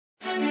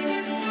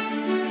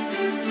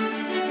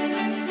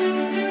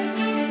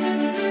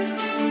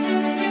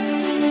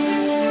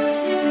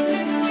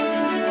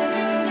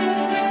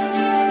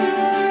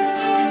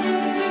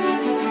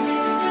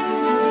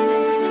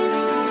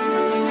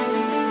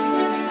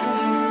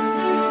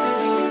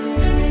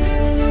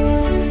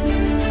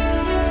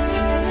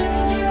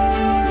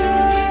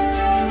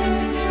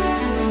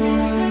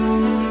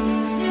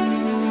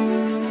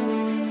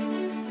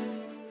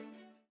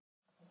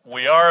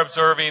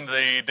observing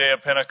the day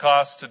of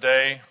Pentecost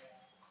today,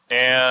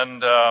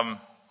 and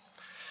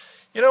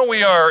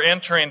we are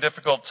entering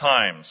difficult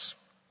times.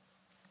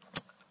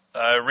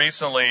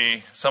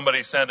 Recently,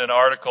 somebody sent an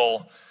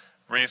article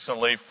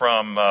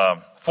from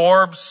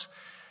Forbes,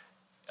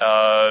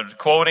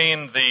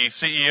 quoting the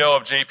CEO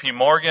of J.P.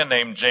 Morgan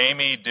named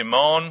Jamie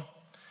Dimon,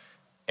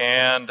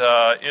 and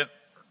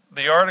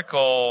the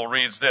article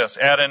reads this: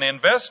 at an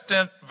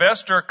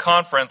investor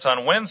conference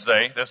on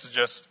Wednesday, this is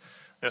just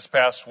this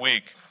past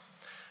week,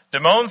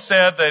 Dimon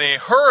said that a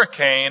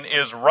hurricane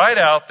is right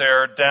out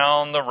there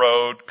down the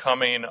road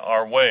coming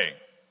our way.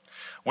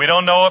 We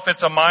don't know if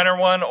it's a minor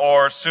one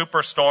or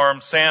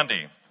Superstorm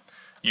Sandy.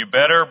 You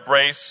better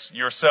brace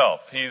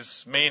yourself.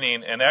 He's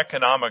meaning an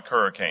economic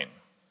hurricane.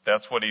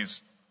 That's what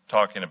he's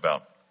talking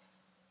about.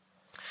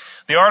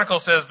 The article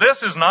says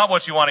this is not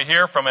what you want to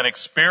hear from an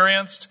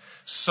experienced,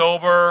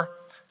 sober,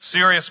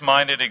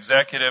 serious-minded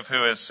executive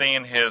who has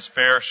seen his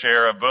fair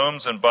share of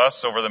booms and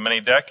busts over the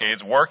many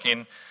decades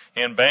working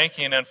in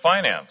banking and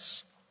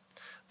finance.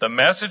 The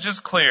message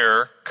is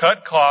clear: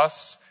 cut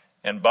costs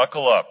and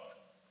buckle up,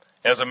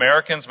 as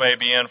Americans may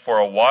be in for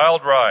a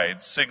wild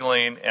ride,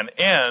 signaling an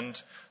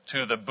end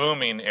to the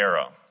booming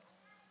era.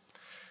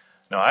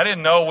 Now, I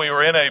didn't know we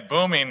were in a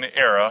booming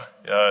era.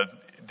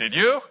 Did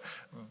you?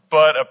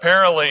 But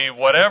apparently,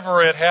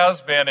 whatever it has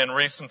been in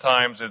recent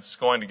times, it's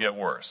going to get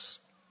worse.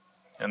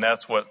 And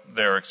that's what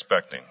they're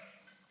expecting.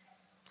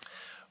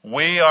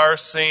 We are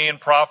seeing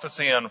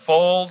prophecy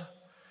unfold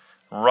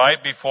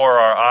right before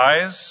our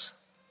eyes.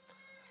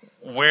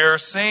 We're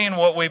seeing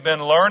what we've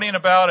been learning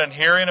about and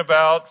hearing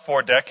about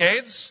for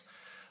decades,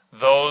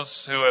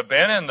 those who have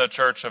been in the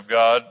Church of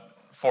God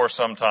for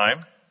some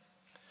time,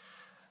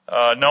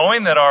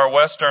 knowing that our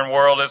Western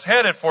world is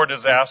headed for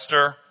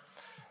disaster,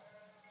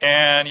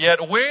 and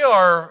yet we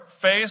are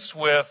faced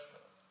with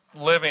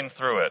living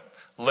through it,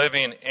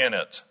 living in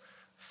it,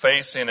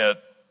 facing it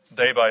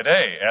day by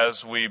day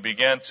as we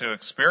begin to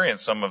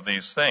experience some of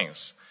these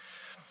things.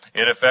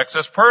 It affects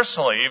us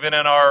personally, even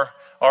in our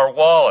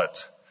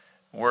wallet.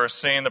 We're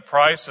seeing the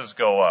prices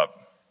go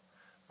up.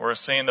 We're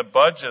seeing the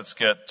budgets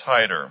get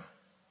tighter.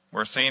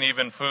 We're seeing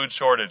even food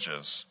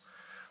shortages.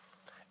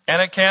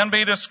 And it can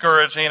be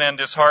discouraging and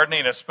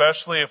disheartening,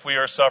 especially if we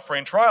are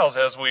suffering trials.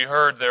 As we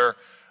heard, there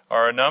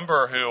are a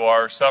number who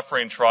are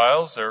suffering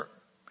trials, or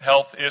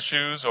health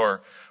issues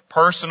or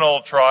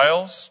personal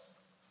trials,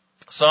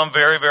 some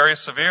very, very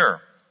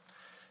severe.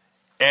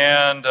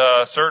 And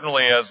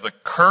certainly as the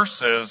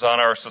curses on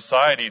our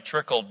society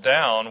trickle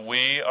down,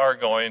 we are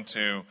going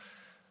to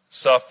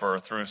suffer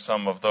through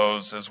some of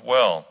those as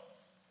well.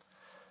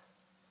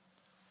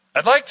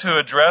 I'd like to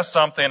address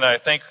something I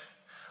think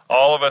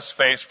all of us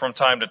face from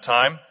time to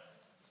time.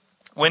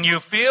 When you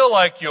feel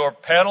like you're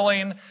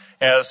pedaling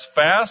as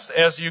fast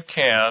as you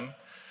can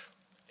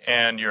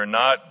and you're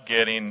not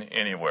getting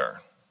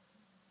anywhere,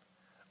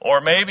 or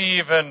maybe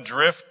even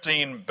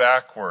drifting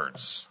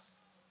backwards.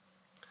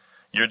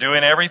 You're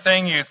doing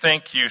everything you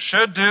think you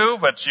should do,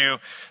 but you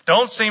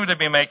don't seem to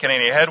be making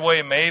any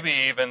headway, maybe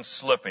even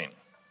slipping.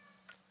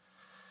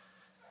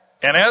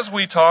 And as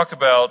we talk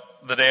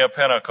about the day of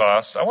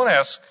Pentecost, I want to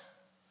ask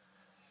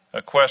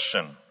a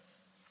question.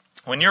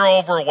 When you're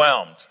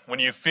overwhelmed, when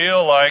you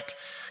feel like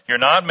you're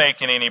not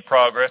making any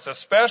progress,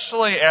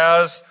 especially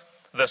as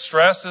the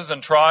stresses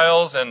and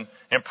trials and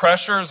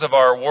pressures of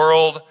our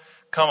world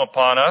come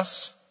upon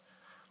us,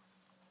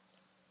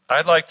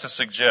 I'd like to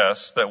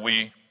suggest that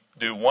we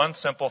do one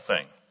simple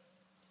thing: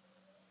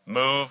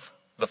 move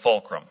the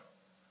fulcrum.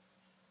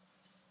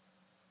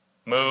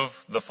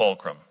 Move the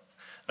fulcrum.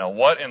 Now,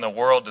 what in the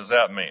world does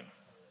that mean?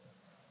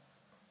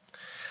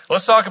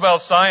 Let's talk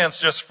about science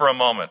just for a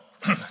moment.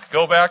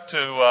 Go back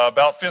to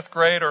about 5th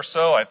grade or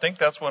so. I think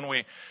that's when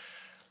we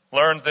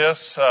learned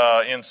this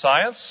in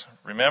science.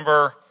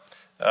 Remember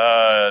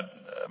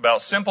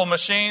about simple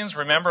machines.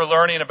 Remember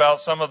learning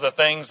about some of the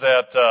things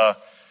that,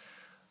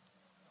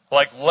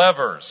 like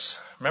levers.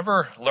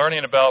 Remember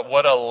learning about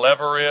what a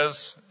lever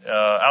is?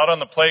 Out on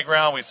the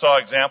playground, we saw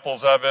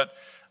examples of it.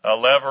 A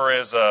lever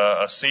is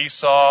a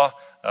seesaw,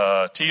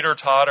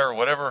 teeter-totter,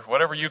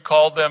 whatever you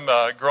called them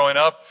growing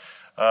up.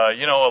 A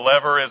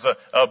lever is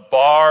a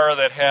bar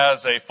that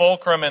has a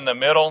fulcrum in the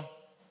middle.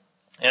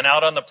 And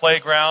out on the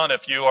playground,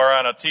 if you are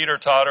on a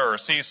teeter-totter or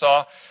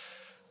seesaw,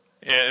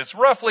 it's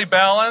roughly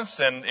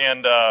balanced,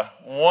 and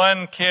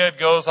one kid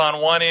goes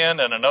on one end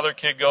and another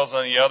kid goes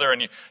on the other,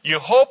 and you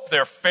hope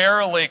they're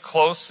fairly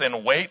close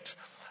in weight.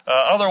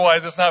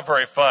 Otherwise, it's not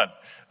very fun.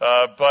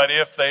 But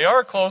if they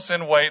are close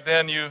in weight,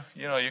 then you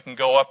can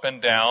go up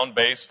and down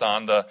based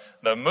on the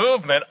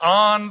movement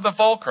on the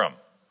fulcrum.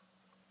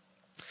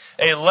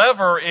 A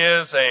lever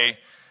is a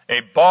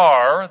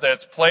bar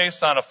that's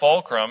placed on a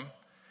fulcrum,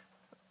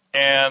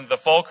 and the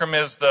fulcrum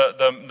is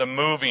the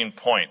moving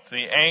point,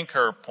 the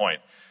anchor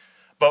point.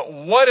 But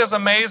what is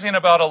amazing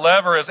about a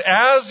lever is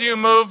as you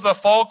move the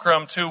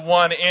fulcrum to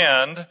one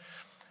end,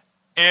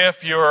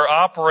 if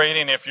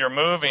you're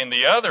moving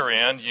the other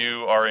end,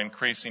 you are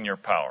increasing your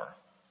power.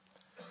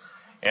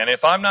 And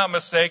if I'm not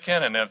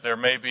mistaken, and if there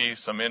may be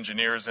some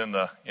engineers in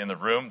the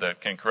room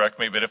that can correct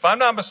me, but if I'm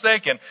not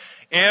mistaken,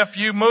 if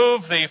you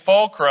move the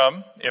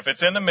fulcrum, if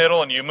it's in the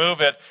middle and you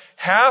move it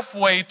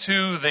halfway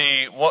to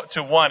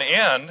one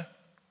end,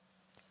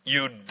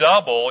 you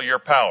double your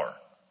power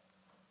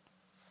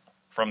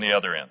from the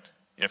other end,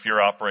 if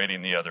you're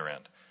operating the other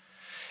end.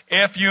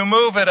 If you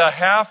move it a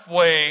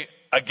halfway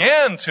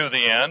again to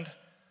the end,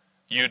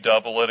 you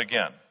double it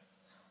again.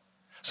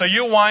 So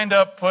you wind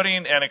up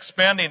putting and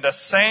expending the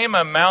same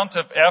amount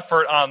of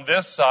effort on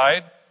this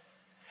side,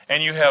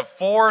 and you have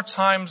 4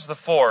 times the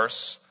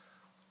force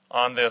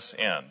on this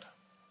end.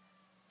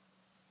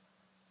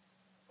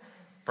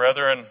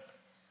 Brethren,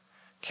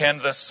 can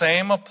the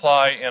same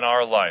apply in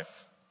our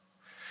life?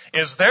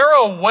 Is there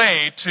a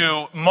way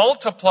to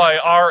multiply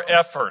our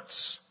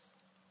efforts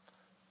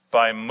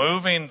by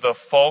moving the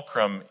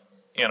fulcrum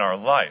in our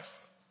life?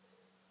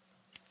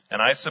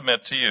 And I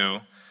submit to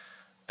you,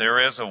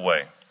 there is a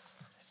way.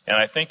 And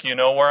I think you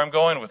know where I'm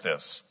going with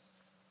this.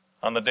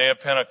 On the day of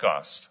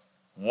Pentecost,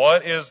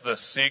 what is the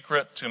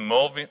secret to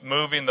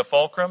moving the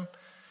fulcrum?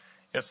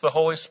 It's the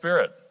Holy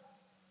Spirit.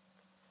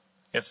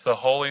 It's the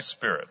Holy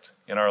Spirit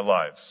in our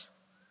lives.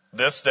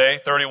 This day,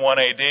 31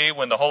 AD,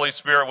 when the Holy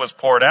Spirit was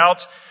poured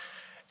out,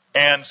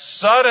 and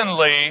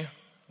suddenly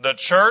the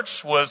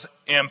church was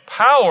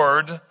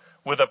empowered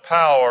with a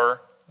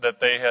power that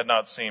they had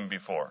not seen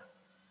before.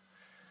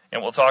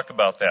 And we'll talk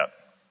about that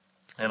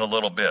in a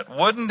little bit.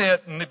 Wouldn't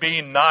it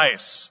be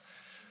nice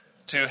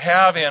to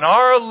have in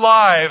our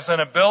lives an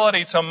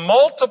ability to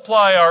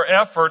multiply our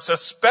efforts,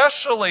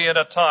 especially at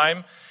a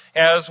time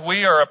as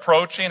we are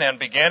approaching and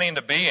beginning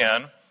to be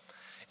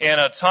in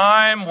a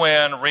time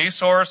when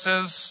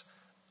resources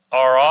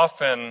are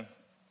often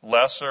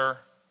less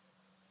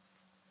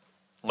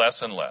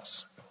and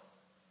less.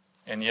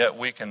 And yet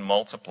we can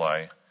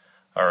multiply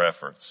our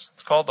efforts.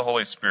 It's called the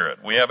Holy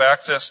Spirit. We have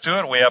access to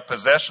it. We have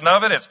possession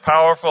of it. It's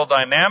powerful,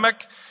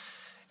 dynamic,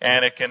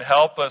 and it can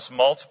help us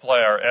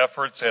multiply our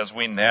efforts as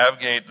we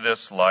navigate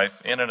this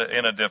life in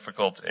a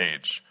difficult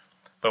age.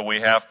 But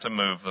we have to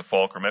move the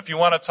fulcrum. If you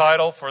want a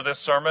title for this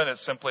sermon,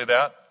 it's simply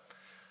that.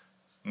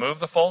 Move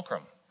the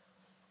fulcrum.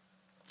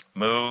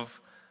 Move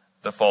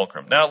the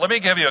fulcrum. Now, let me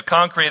give you a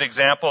concrete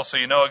example so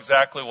you know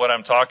exactly what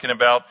I'm talking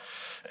about.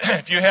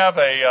 If you have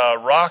a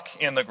rock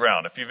in the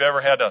ground, if you've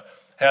ever had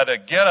to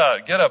get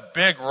a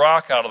big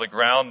rock out of the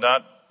ground,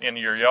 not in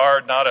your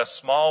yard, not a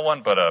small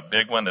one, but a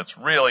big one that's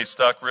really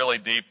stuck really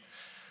deep,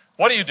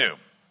 what do?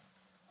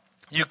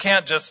 You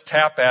can't just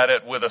tap at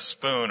it with a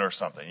spoon or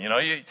something. You know,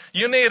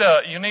 you need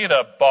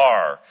a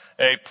bar,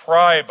 a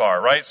pry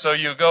bar, right? So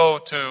you go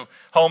to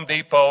Home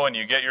Depot and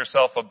you get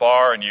yourself a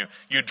bar and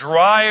you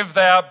drive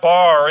that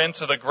bar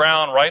into the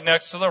ground right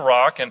next to the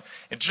rock, and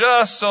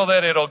just so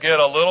that it'll get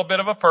a little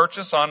bit of a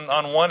purchase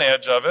on one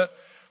edge of it.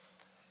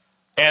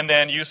 And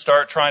then you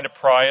start trying to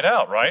pry it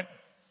out, right?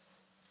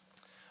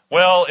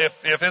 Well,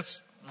 if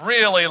it's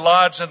really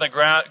lodged in the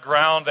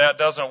ground, that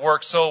doesn't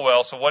work so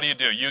well. So what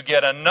do? You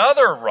get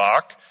another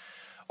rock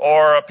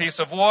or a piece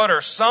of wood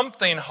or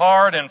something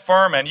hard and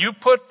firm, and you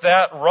put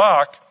that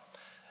rock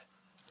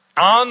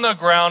on the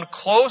ground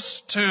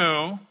close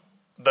to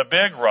the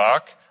big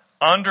rock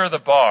under the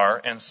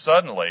bar, and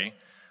suddenly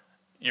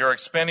you're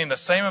expending the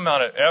same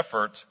amount of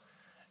effort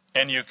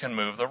and you can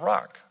move the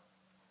rock.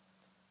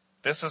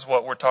 This is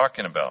what we're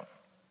talking about.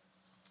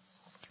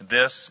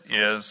 This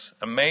is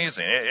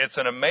amazing. It's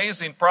an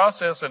amazing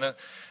process, and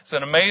it's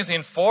an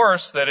amazing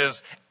force that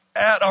is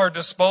at our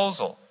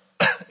disposal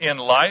in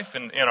life,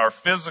 in our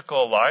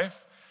physical life.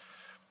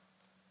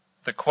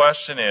 The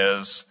question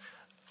is,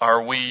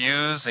 are we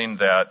using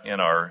that in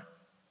our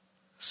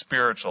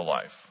spiritual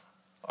life?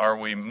 Are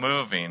we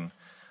moving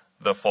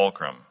the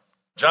fulcrum?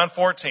 John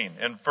 14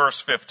 in verse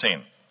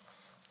 15.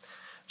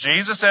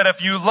 Jesus said,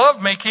 "If you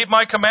love me, keep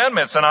my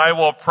commandments, and I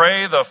will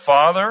pray the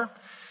Father,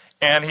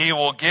 and he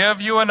will give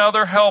you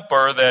another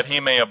helper, that he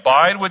may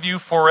abide with you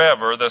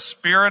forever, the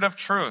Spirit of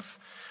truth,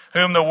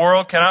 whom the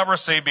world cannot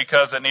receive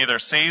because it neither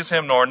sees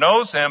him nor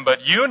knows him,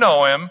 but you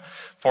know him,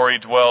 for he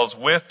dwells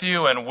with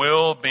you and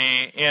will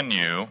be in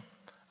you.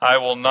 I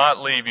will not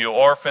leave you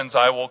orphans,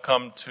 I will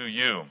come to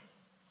you."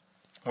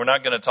 We're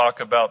not going to talk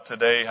about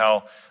today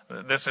how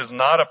this is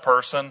not a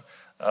person.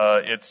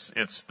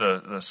 It's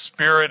the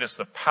Spirit, it's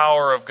the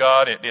power of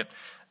God.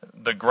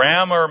 The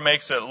grammar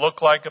makes it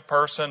look like a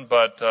person,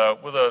 but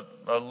with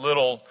a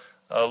little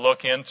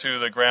look into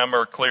the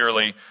grammar,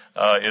 clearly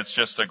it's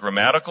just a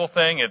grammatical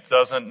thing. It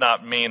doesn't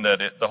not mean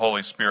that the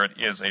Holy Spirit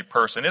is a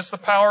person. It's the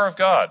power of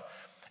God.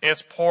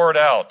 It's poured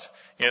out.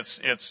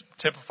 It's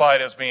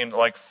typified as being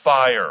like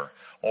fire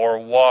or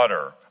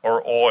water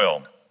or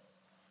oil.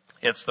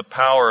 It's the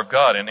power of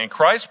God. And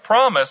Christ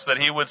promised that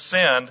he would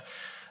send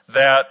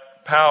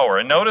that power.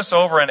 And notice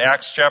over in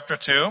Acts chapter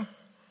 2.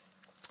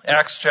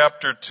 Acts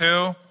chapter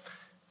 2,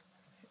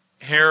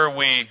 here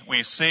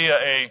we see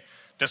a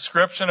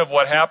description of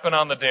what happened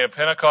on the day of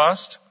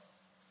Pentecost.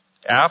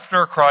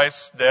 After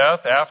Christ's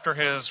death, after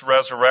his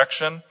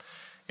resurrection,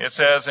 it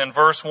says in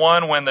verse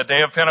 1, "When the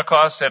day of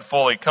Pentecost had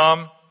fully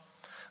come,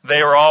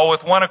 They were all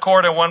with one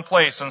accord in one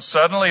place, and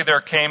suddenly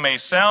there came a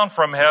sound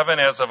from heaven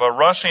as of a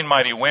rushing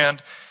mighty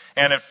wind,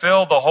 and it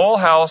filled the whole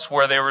house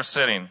where they were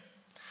sitting.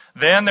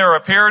 Then there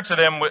appeared to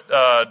them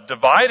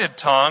divided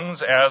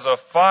tongues as of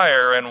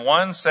fire, and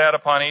one sat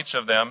upon each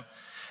of them.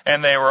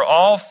 And they were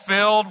all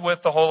filled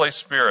with the Holy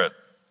Spirit,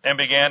 and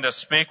began to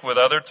speak with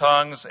other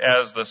tongues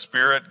as the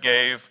Spirit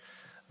gave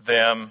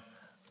them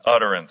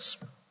utterance.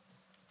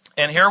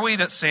 And here we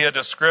see a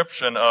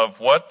description of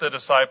what the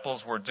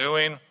disciples were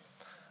doing,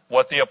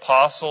 what the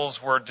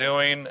apostles were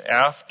doing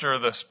after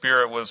the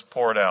Spirit was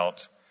poured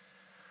out.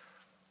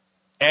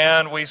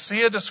 And we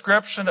see a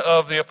description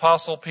of the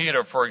Apostle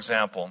Peter, for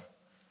example,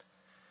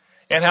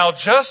 and how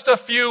just a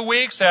few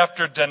weeks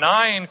after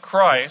denying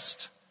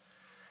Christ,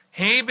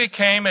 he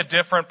became a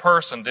different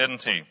person,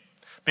 didn't he?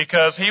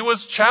 Because he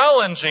was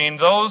challenging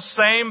those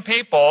same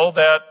people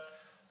that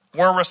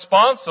were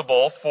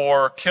responsible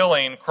for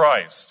killing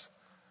Christ.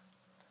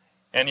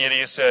 And yet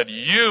he said,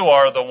 "You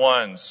are the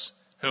ones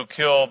who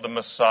killed the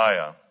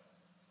Messiah."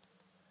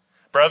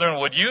 Brethren,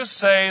 would you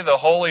say the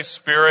Holy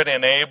Spirit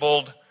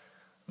enabled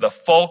the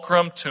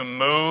Fulcrum to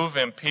move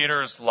in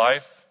Peter's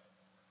life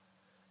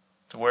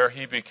to where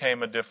he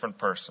became a different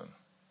person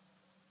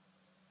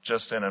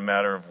just in a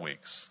matter of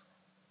weeks?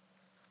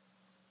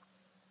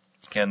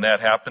 Can that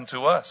happen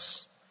to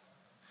us?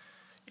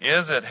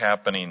 Is it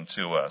happening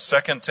to us?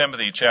 2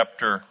 Timothy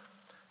chapter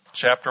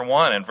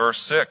 1 and verse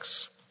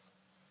 6.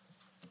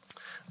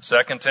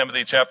 2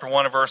 Timothy chapter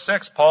 1 and verse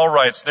 6, Paul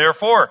writes,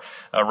 "Therefore,"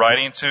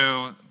 writing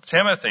to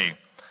Timothy,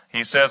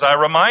 he says, "I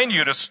remind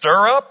you to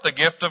stir up the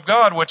gift of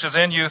God which is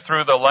in you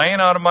through the laying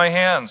out of my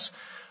hands.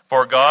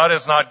 For God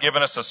has not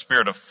given us a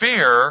spirit of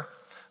fear,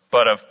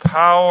 but of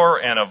power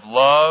and of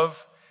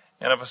love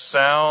and of a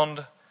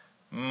sound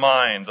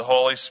mind." The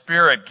Holy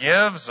Spirit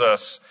gives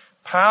us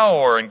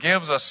power and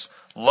gives us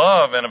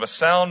love and of a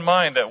sound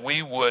mind that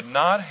we would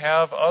not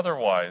have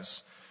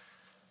otherwise.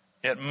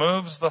 It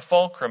moves the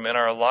fulcrum in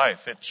our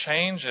life. It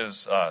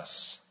changes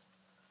us.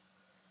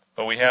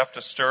 But we have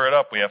to stir it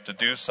up. We have to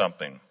do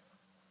something.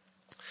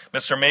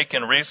 Mr.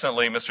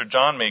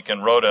 John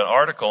Meakin wrote an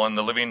article in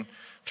the Living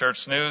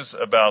Church News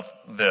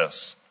about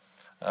this.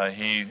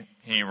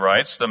 He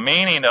writes, "The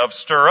meaning of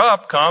stir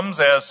up comes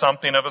as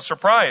something of a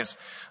surprise.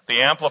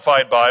 The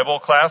Amplified Bible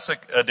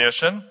Classic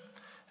Edition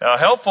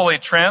helpfully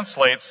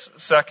translates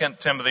 2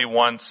 Timothy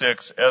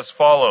 1:6 as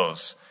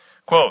follows.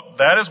 Quote,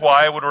 "That is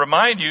why I would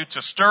remind you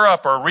to stir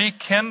up or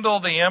rekindle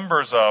the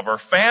embers of or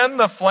fan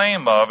the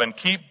flame of and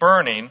keep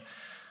burning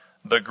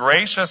the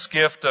gracious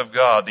gift of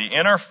God, the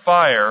inner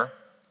fire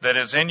that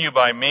is in you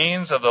by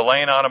means of the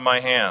laying out of my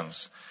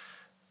hands."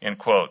 End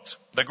quote.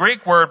 The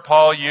Greek word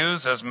Paul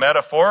uses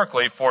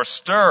metaphorically for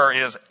stir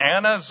is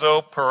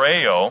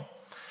anazopereo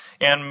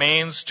and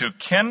means to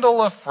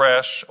kindle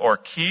afresh or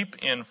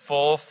keep in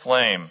full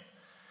flame.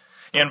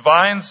 In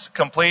Vine's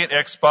complete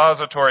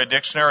expository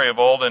dictionary of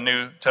Old and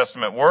New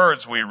Testament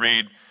words, we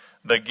read,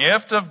 "The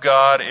gift of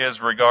God is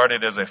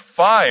regarded as a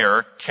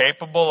fire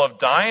capable of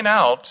dying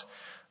out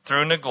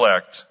through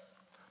neglect."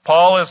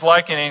 Paul is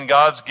likening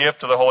God's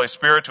gift to the Holy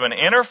Spirit to an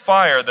inner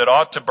fire that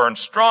ought to burn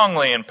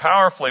strongly and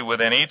powerfully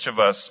within each of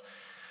us.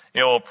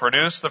 It will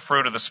produce the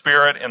fruit of the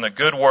Spirit and the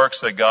good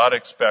works that God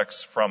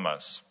expects from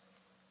us.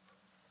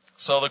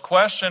 So the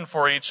question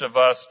for each of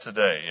us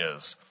today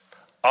is,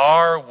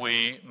 are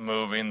we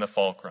moving the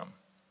fulcrum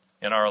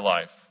in our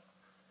life?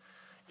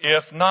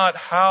 If not,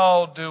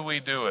 how do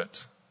we do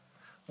it?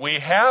 We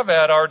have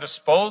at our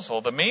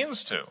disposal the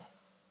means to,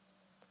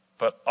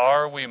 but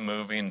are we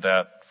moving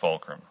that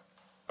fulcrum?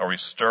 Are we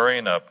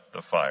stirring up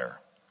the fire?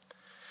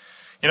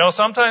 You know,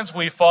 sometimes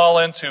we fall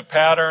into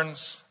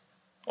patterns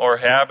or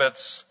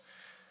habits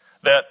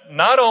that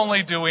not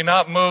only do we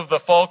not move the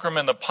fulcrum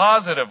in the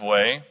positive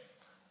way,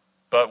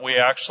 but we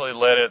actually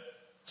let it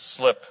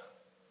slip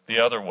the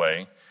other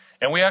way,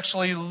 and we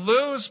actually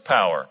lose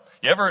power.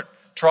 You ever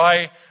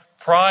try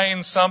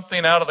prying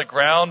something out of the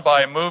ground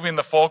by moving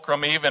the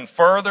fulcrum even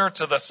further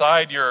to the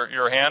side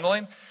you're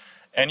handling?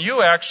 And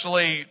you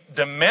actually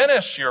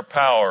diminish your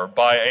power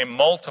by a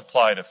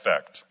multiplied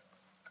effect.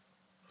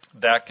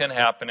 That can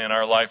happen in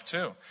our life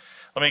too.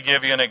 Let me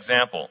give you an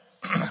example.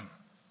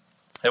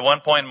 At one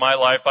point in my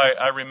life,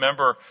 I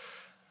remember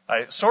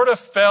I sort of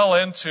fell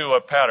into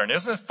a pattern.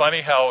 Isn't it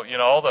funny how, you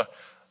know,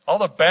 all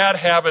the bad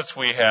habits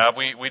we have,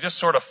 we just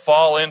sort of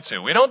fall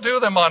into. We don't do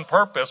them on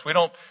purpose. We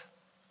don't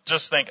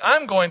just think,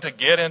 I'm going to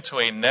get into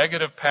a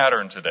negative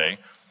pattern today.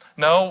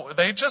 No,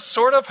 they just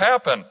sort of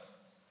happen.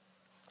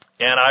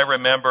 And I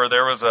remember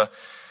there was a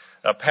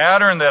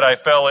pattern that I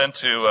fell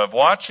into of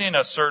watching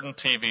a certain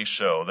TV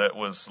show that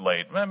was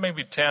late,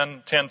 maybe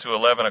 10 to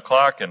 11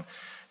 o'clock. And,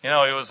 you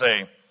know, it was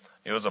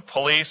a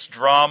police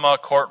drama,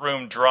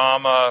 courtroom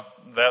drama,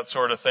 that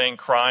sort of thing,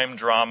 crime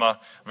drama.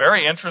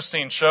 Very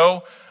interesting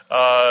show.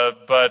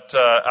 But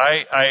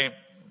I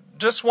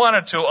just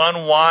wanted to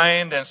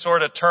unwind and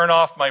sort of turn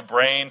off my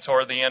brain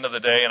toward the end of the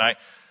day. And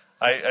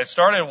I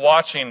started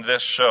watching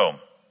this show.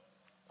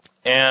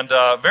 And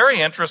very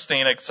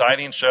interesting,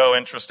 exciting show,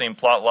 interesting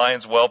plot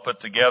lines, well put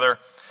together.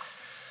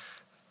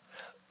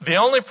 The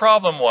only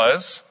problem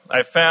was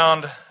I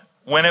found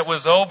when it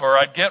was over,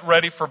 I'd get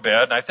ready for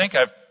bed. And I think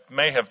I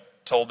may have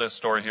told this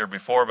story here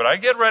before, but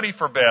I'd get ready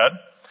for bed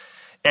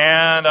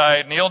and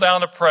I'd kneel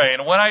down to pray.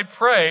 And when I'd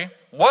pray,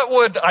 what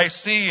would I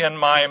see in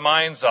my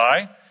mind's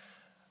eye?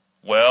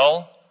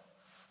 Well,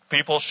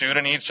 people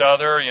shooting each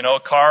other,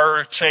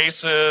 car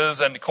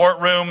chases and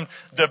courtroom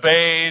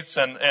debates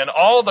and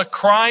all the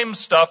crime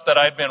stuff that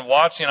I'd been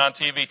watching on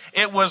TV.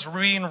 It was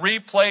being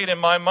replayed in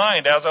my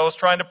mind as I was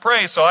trying to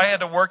pray. So I had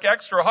to work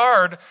extra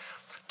hard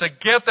to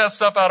get that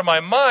stuff out of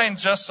my mind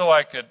just so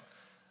I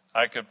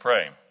could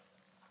pray.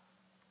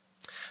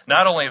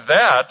 Not only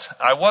that,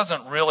 I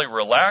wasn't really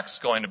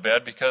relaxed going to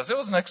bed because it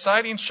was an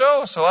exciting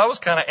show. So I was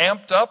kind of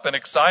amped up and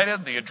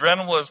excited. The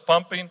adrenaline was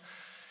pumping.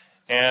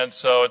 And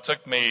so it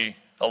took me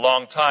a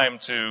long time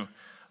to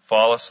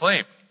fall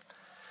asleep.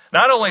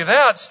 Not only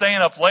that,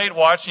 staying up late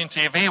watching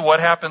TV, what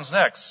happens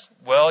next?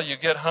 Well, you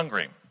get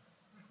hungry.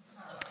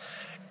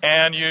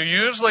 And you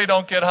usually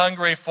don't get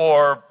hungry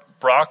for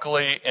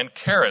broccoli and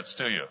carrots,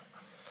 do you?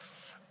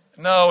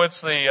 No,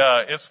 it's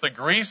the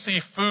greasy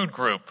food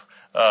group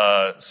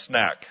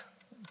snack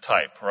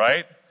type,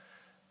 right?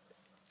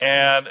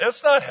 And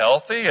it's not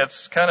healthy.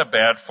 It's kind of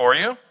bad for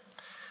you.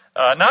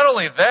 Not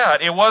only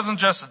that, it wasn't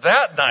just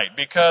that night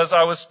because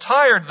I was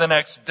tired the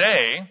next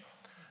day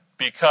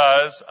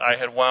because I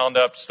had wound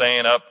up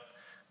staying up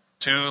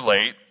too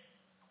late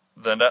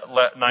the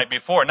night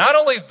before. Not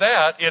only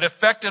that, it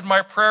affected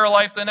my prayer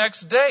life the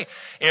next day.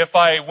 If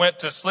I went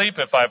to sleep,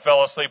 if I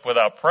fell asleep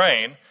without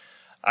praying,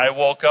 I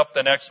woke up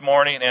the next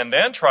morning and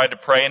then tried to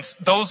pray, and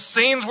those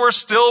scenes were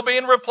still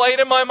being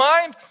replayed in my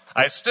mind.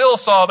 I still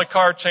saw the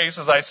car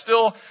chases. I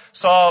still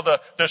saw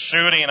the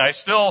shooting. I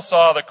still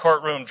saw the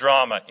courtroom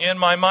drama in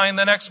my mind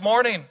the next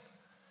morning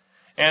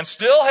and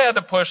still had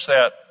to push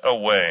that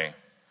away.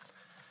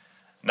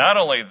 Not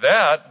only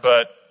that,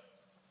 but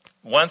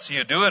once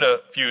you do it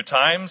a few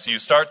times, you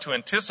start to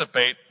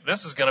anticipate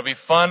this is going to be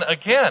fun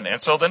again.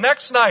 And so the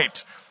next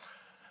night,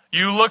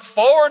 you look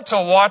forward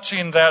to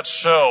watching that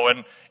show,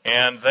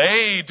 and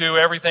they do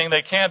everything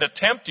they can to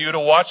tempt you to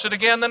watch it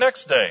again the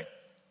next day.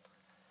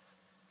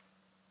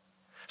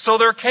 So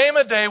there came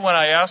a day when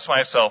I asked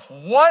myself,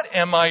 what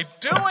am I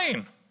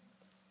doing?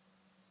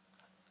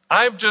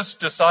 I've just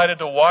decided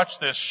to watch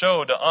this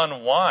show to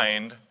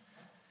unwind,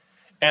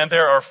 and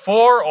there are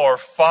 4 or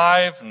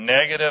 5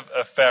 negative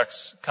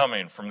effects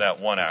coming from that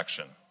one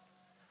action.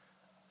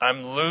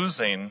 I'm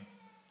losing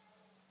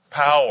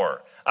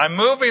power. I'm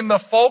moving the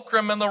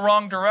fulcrum in the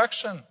wrong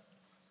direction.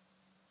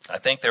 I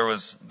think there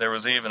was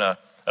even a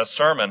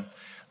sermon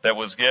that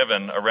was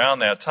given around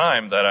that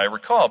time that I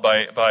recall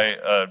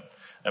by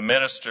a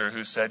minister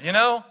who said,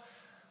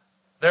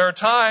 there are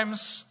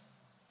times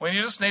when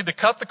you just need to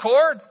cut the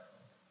cord,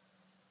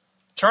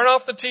 turn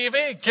off the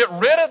TV, get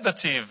rid of the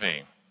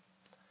TV.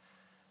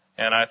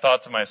 And I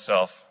thought to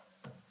myself,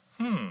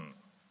 I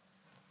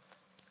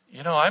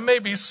may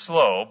be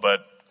slow,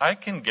 but I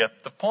can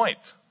get the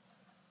point.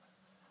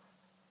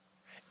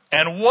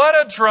 And what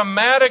a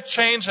dramatic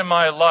change in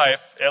my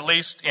life, at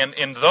least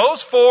in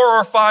those 4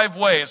 or 5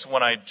 ways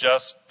when I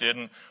just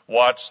didn't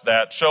watch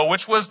that show,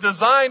 which was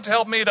designed to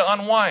help me to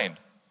unwind.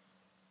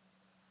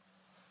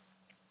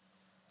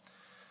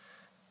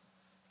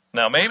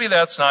 Now, maybe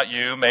that's not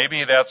you,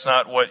 maybe that's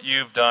not what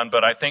you've done,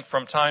 but I think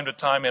from time to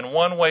time, in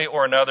one way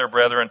or another,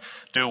 brethren,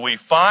 do we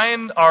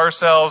find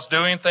ourselves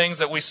doing things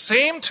that we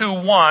seem to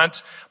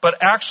want,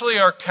 but actually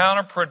are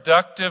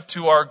counterproductive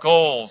to our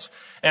goals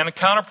and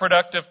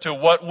counterproductive to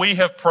what we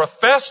have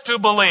professed to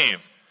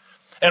believe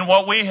and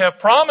what we have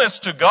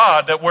promised to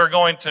God that we're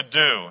going to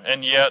do.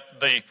 And yet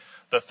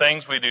the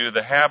things we do,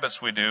 the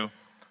habits we do,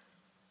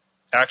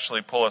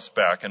 actually pull us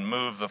back and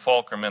move the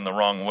fulcrum in the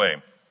wrong way.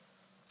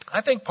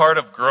 I think part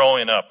of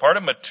growing up, part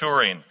of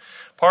maturing,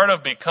 part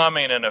of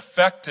becoming an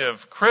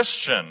effective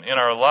Christian in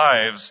our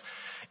lives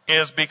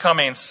is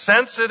becoming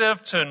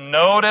sensitive to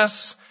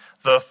notice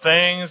the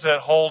things that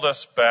hold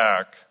us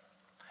back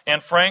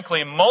and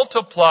frankly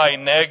multiply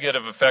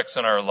negative effects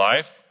in our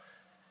life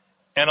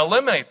and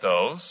eliminate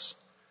those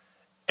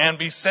and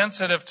be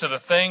sensitive to the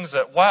things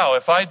that, wow,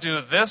 if I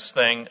do this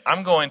thing,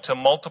 I'm going to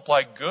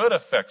multiply good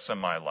effects in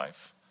my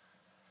life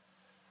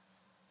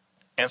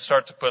and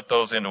start to put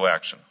those into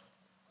action.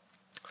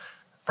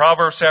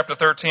 Proverbs chapter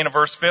 13 and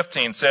verse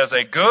 15 says,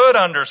 a good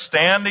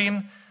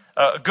understanding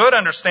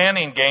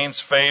gains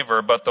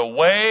favor, but the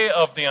way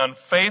of the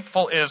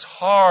unfaithful is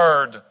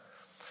hard.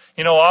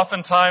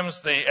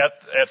 Oftentimes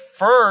at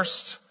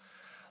first,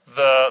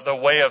 the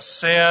way of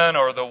sin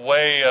or the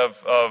way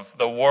of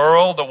the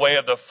world, the way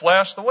of the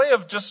flesh, the way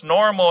of just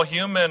normal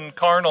human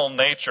carnal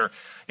nature,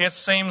 it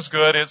seems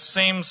good, it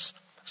seems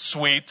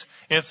sweet,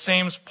 it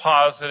seems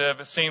positive,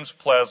 it seems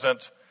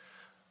pleasant.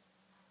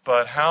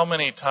 But how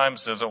many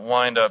times does it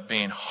wind up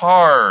being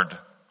hard?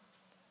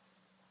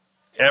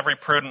 Every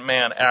prudent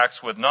man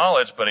acts with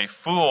knowledge, but a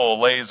fool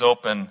lays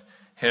open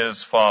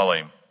his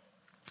folly.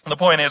 The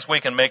point is, we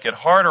can make it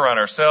harder on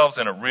ourselves,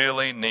 and it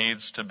really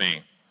needs to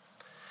be.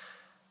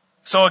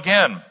 So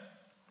again,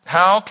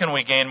 How can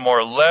we gain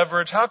more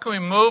leverage? How can we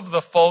move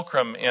the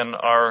fulcrum in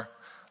our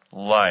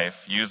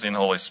life using the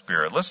Holy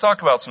Spirit? Let's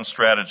talk about some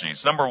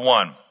strategies. Number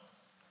one,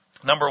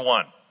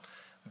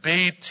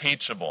 be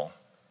teachable.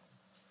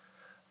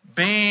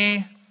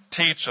 Be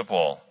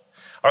teachable.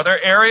 Are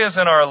there areas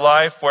in our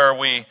life where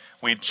we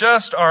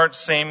just aren't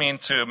seeming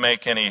to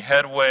make any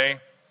headway?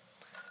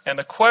 And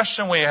the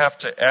question we have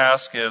to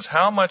ask is,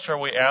 how much are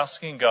we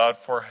asking God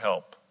for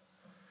help?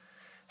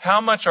 How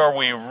much are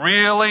we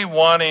really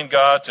wanting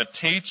God to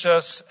teach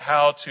us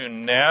how to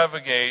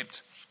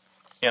navigate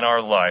in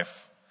our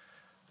life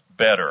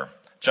better?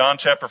 John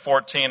chapter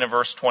 14 and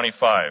verse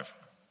 25.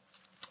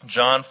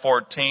 John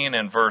 14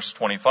 and verse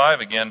 25.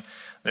 Again,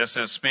 this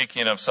is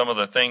speaking of some of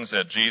the things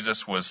that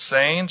Jesus was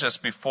saying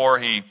just before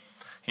he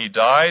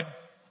died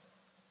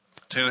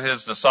to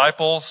his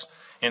disciples,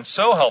 and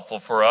so helpful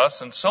for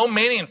us and so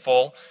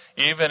meaningful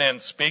even in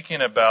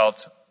speaking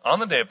about, on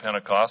the day of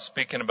Pentecost,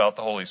 speaking about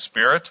the Holy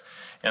Spirit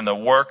and the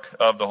work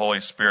of the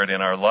Holy Spirit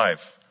in our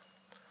life.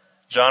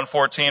 John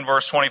 14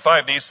 verse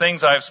 25, these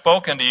things I have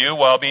spoken to you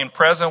while being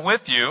present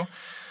with you,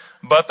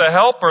 but the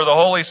Helper, the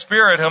Holy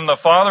Spirit, whom the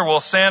Father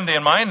will send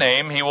in my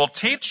name, he will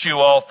teach you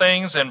all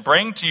things and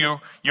bring to you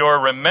your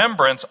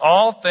remembrance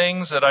all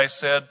things that I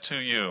said to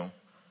you.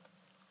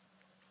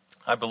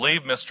 I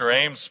believe Mr.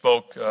 Ames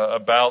spoke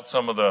about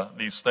some of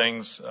these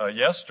things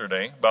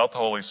yesterday, about the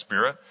Holy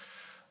Spirit.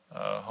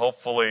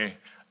 Hopefully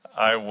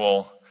I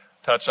will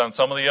touch on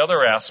some of the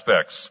other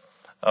aspects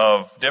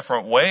of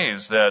different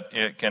ways that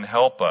it can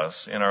help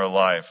us in our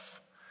life.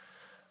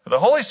 The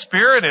Holy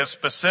Spirit is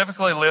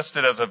specifically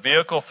listed as a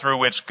vehicle through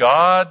which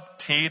God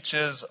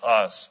teaches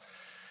us.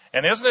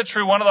 And isn't it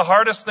true, one of the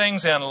hardest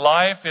things in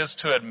life is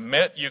to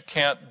admit you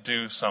can't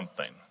do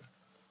something?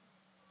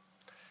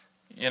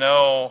 You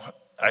know,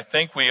 I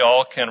think we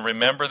all can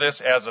remember this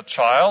as a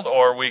child,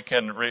 or we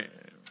can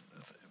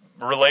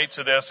relate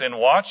to this in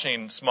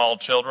watching small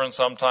children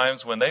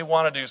sometimes when they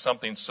want to do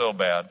something so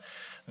bad.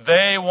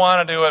 They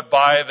want to do it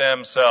by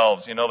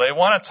themselves. You know, they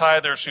want to tie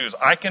their shoes.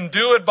 I can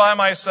do it by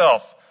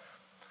myself.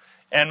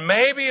 And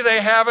maybe they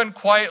haven't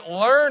quite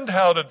learned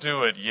how to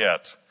do it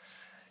yet.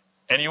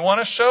 And you want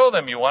to show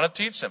them, you want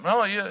to teach them.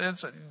 No,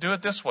 do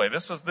it this way.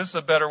 This is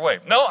a better way.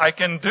 No, I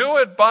can do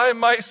it by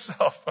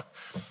myself.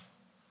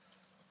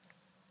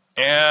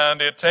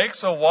 And it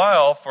takes a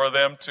while for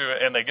them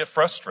and they get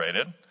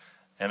frustrated,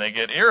 and they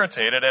get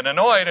irritated and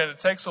annoyed, and it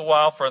takes a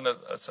while for them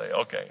to say,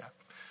 okay,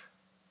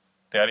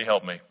 Daddy,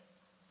 help me.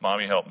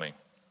 Mommy, help me.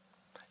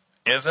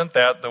 Isn't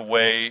that the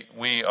way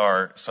we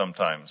are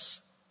sometimes?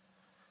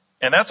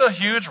 And that's a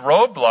huge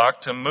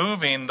roadblock to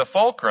moving the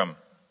fulcrum.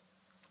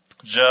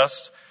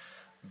 Just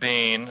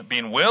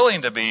being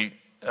willing to be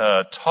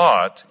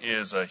taught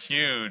is a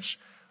huge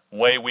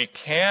way we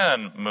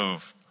can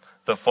move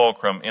the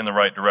fulcrum in the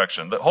right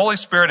direction. The Holy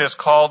Spirit is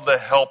called the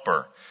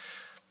Helper.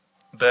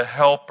 The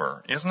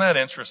Helper. Isn't that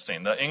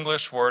interesting? The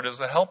English word is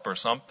the Helper,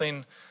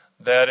 something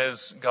that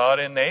is God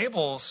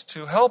enables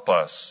to help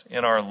us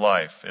in our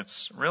life.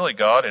 It's really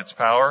God, it's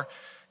power,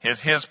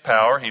 His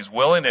power. He's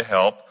willing to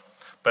help.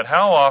 But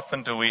how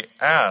often do we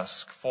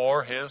ask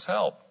for His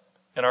help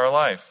in our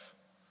life?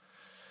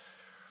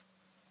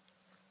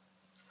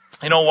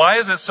 You know, why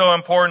is it so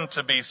important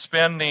to be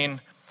spending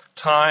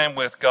time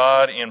with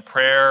God in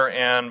prayer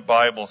and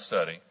Bible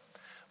study?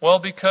 Well,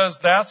 because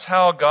that's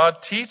how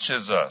God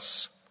teaches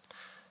us.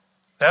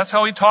 That's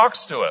how He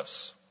talks to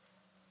us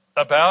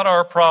about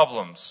our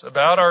problems,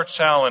 about our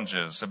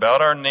challenges,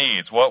 about our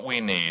needs, what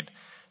we need,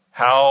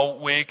 how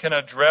we can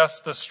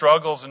address the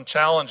struggles and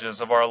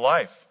challenges of our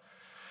life.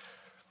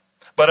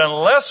 But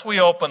unless we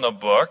open the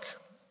book,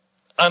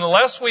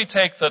 unless we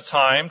take the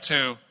time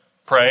to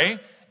pray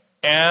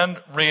and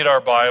read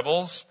our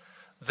Bibles,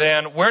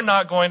 then we're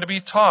not going to be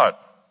taught.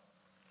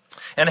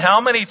 And how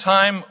many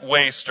time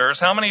wasters,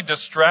 how many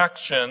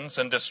distractions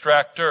and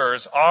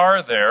distractors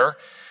are there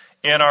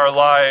in our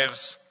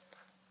lives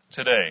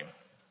today?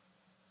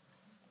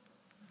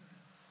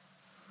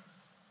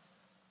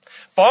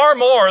 Far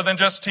more than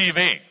just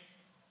TV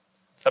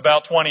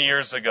about 20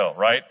 years ago,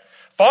 right?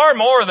 Far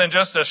more than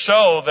just a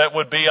show that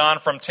would be on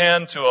from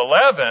 10 to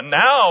 11.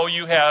 Now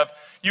you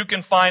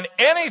can find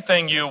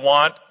anything you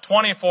want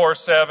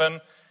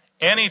 24/7,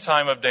 any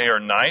time of day or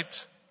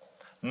night,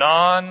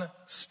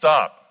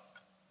 non-stop.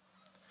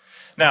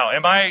 Now,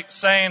 am I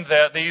saying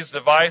that these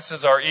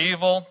devices are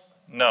evil?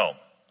 No.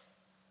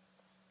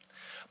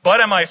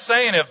 But am I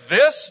saying if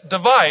this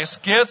device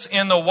gets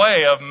in the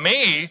way of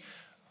me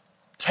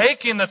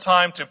taking the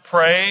time to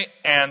pray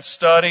and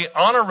study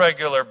on a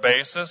regular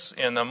basis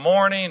in the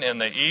morning, in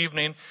the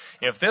evening,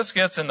 if this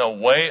gets in the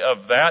way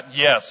of that,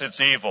 yes, it's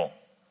evil.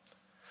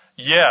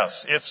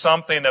 Yes, it's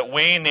something that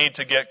we need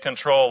to get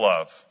control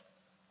of.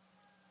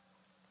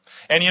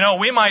 And you know,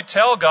 we might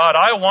tell God,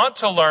 I want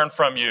to learn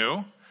from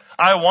you.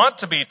 I want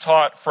to be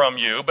taught from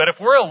you. But if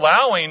we're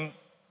allowing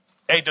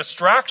a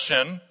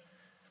distraction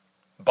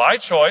by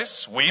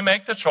choice, we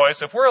make the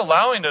choice. If we're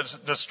allowing a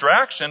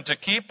distraction to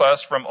keep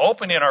us from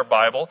opening our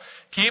Bible,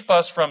 keep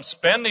us from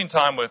spending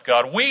time with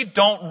God, we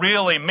don't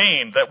really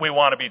mean that we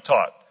want to be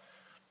taught.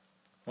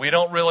 we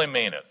don't really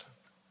mean it.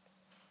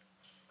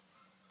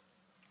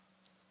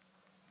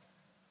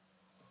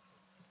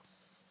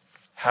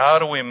 How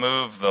do we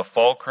move the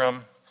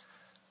fulcrum?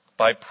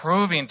 By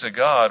proving to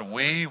God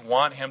we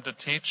want Him to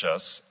teach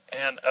us.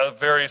 And a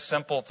very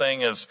simple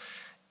thing is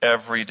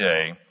every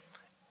day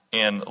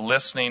in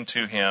listening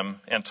to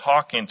Him and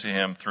talking to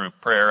Him through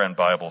prayer and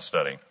Bible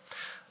study.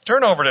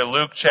 Turn over to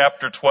Luke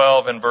chapter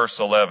 12 and verse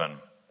 11.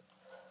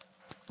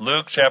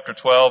 Luke chapter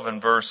 12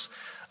 and verse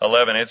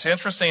 11. It's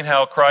interesting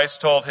how Christ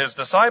told His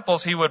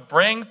disciples He would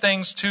bring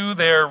things to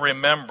their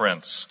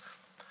remembrance.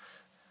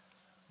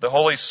 The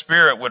Holy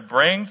Spirit would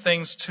bring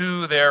things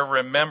to their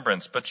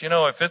remembrance. But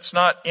if it's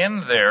not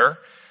in there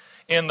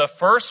in the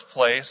first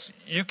place,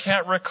 you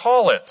can't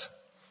recall it.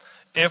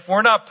 If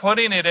we're not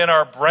putting it in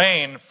our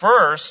brain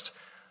first,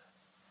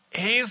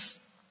 He's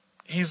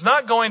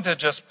not going to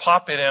just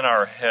pop it in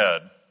our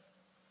head.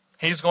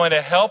 He's going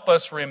to help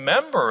us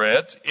remember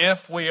it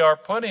if we are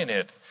putting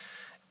it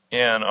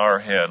in our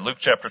head. Luke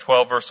chapter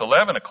 12, verse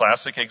 11, a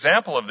classic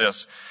example of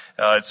this.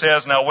 It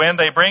says, "Now when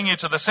they bring you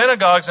to the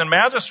synagogues and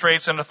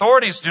magistrates and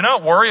authorities, do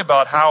not worry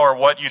about how or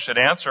what you should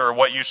answer or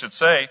what you should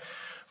say,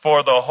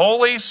 for the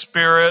Holy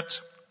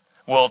Spirit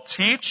will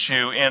teach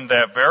you in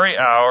that very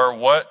hour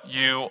what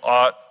you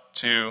ought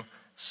to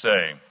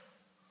say."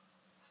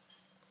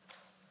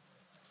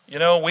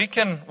 We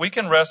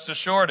can rest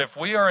assured if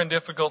we are in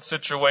difficult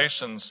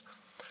situations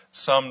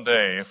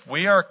someday, if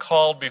we are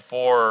called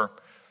before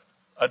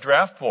a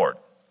draft board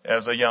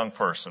as a young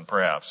person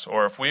perhaps,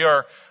 or if we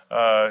are,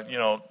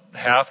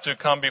 have to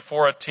come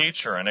before a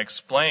teacher and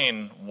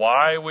explain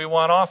why we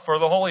want off for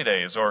the holy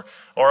days, or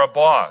a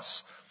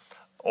boss,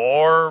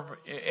 or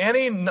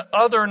any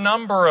other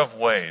number of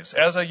ways.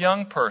 As a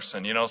young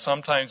person,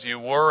 sometimes you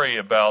worry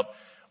about,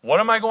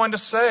 what am I going to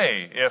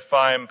say if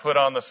I'm put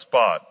on the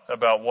spot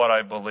about what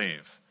I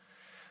believe?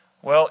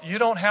 Well, you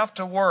don't have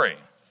to worry,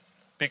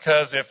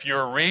 because if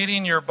you're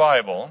reading your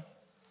Bible,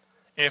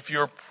 if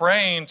you're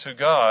praying to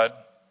God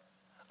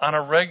on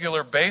a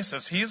regular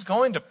basis, He's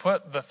going to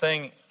put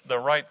the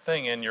right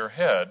thing in your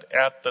head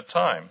at the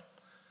time.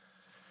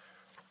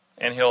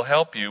 And He'll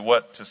help you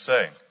what to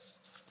say.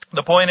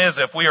 The point is,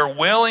 if we are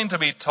willing to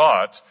be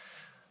taught,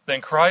 then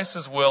Christ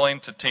is willing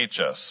to teach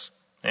us.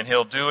 And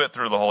He'll do it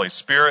through the Holy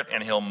Spirit,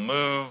 and He'll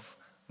move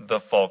the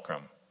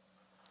fulcrum.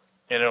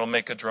 And it'll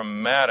make a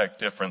dramatic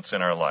difference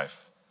in our life.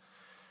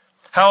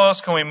 How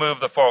else can we move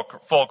the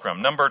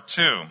fulcrum? Number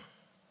two,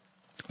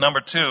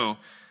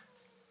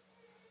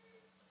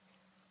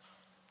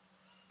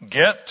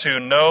 get to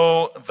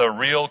know the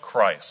real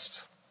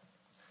Christ.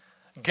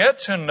 Get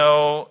to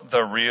know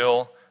the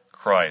real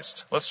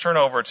Christ. Let's turn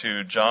over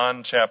to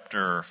John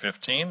chapter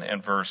 15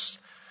 and verse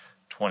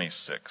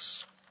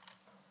 26.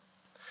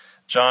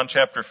 John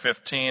chapter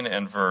 15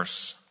 and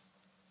verse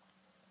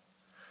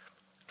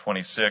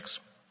 26.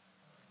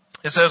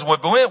 It says,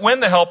 "When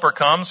the Helper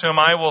comes, whom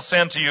I will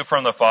send to you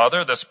from the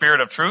Father, the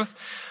Spirit of truth,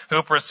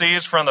 who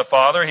proceeds from the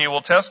Father, He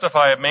will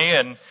testify of me,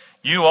 and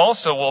you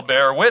also will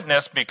bear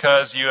witness,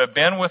 because you have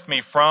been with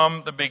me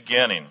from the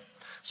beginning."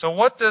 So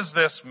what does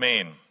this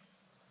mean?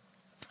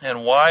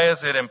 And why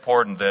is it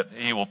important that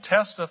He will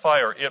testify,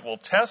 or it will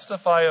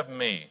testify of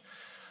me,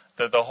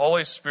 that the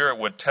Holy Spirit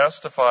would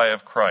testify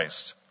of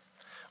Christ?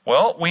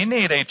 Well, we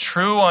need a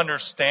true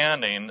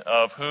understanding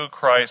of who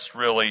Christ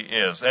really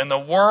is. And the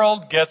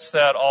world gets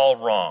that all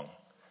wrong.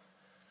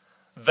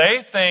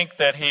 They think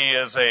that He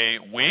is a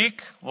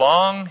weak,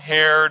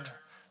 long-haired,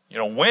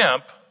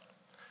 wimp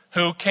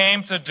who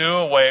came to do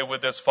away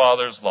with His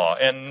Father's law.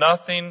 And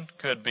nothing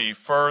could be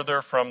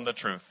further from the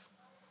truth.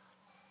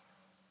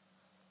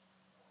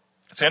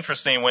 It's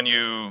interesting when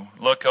you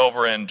look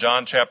over in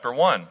John chapter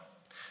 1.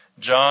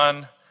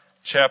 John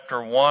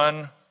chapter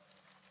 1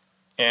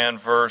 and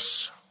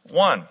verse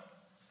 1.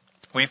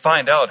 We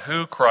find out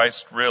who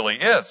Christ really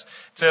is.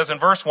 It says in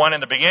verse 1,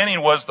 "In the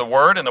beginning was the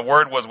Word, and the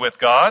Word was with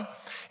God,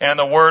 and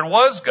the Word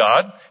was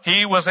God.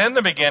 He was in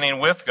the beginning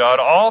with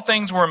God. All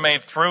things were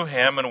made through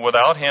Him, and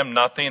without Him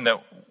nothing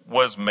that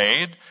was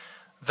made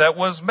that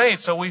was made."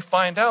 So we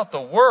find out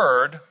the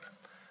Word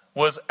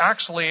was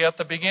actually at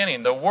the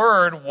beginning. The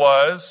Word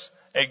was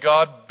a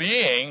God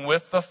being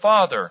with the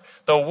Father.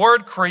 The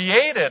Word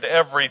created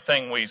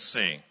everything we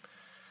see.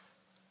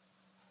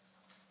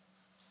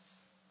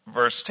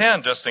 Verse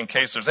 10, just in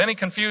case there's any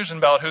confusion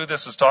about who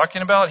this is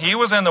talking about, "He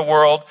was in the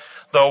world.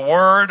 The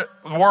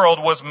world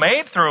was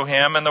made through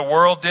Him, and the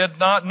world did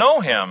not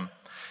know Him.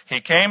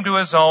 He came to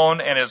His own,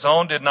 and His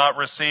own did not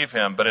receive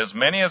Him. But as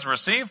many as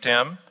received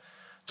Him,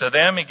 to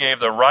them He gave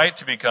the right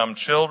to become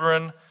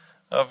children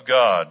of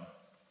God."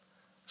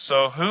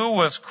 So who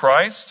was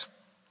Christ?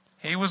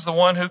 He was the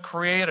one who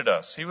created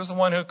us. He was the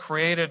one who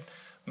created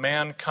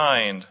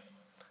mankind,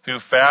 who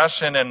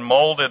fashioned and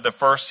molded the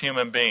first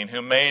human being,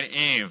 who made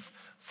Eve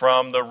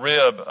from the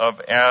rib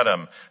of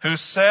Adam, who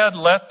said,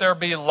 "Let there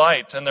be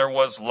light," and there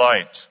was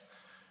light.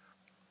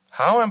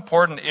 How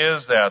important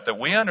is that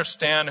we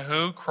understand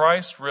who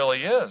Christ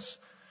really is,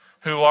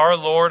 who our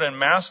Lord and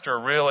Master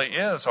really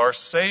is, our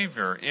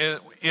Savior,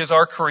 is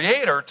our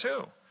Creator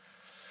too.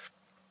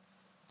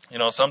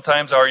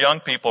 Sometimes our young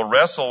people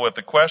wrestle with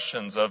the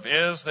questions of,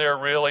 is there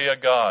really a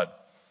God?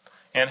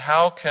 And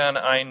how can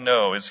I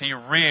know? Is he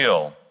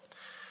real?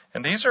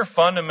 And these are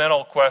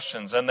fundamental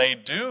questions, and they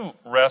do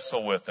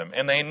wrestle with them,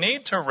 and they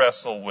need to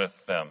wrestle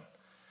with them.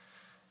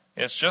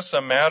 It's just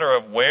a matter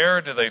of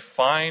where do they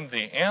find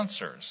the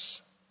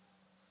answers.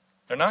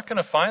 They're not going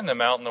to find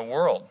them out in the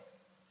world.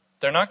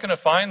 They're not going to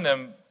find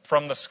them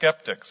from the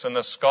skeptics and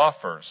the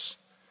scoffers.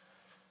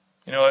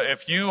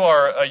 If you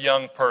are a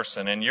young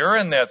person and you're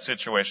in that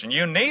situation,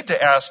 you need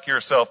to ask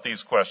yourself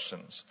these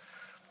questions.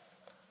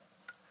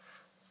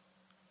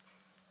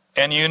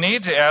 And you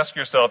need to ask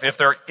yourself, if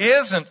there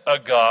isn't a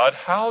God,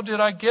 how did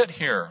I get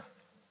here?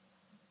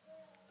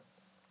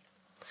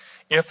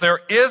 If there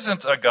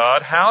isn't a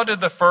God, how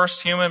did the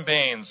first human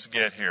beings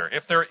get here?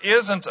 If there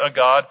isn't a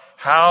God,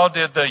 how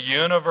did the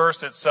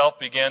universe itself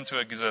begin to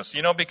exist?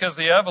 Because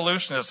the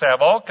evolutionists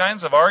have all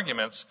kinds of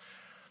arguments,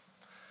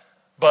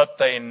 but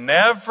they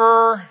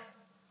never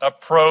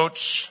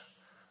approach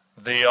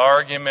the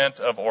argument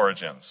of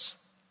origins,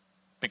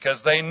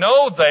 because they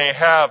know they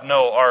have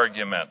no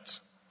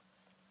argument.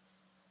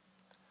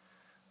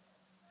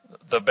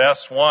 The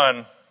best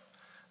one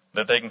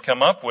that they can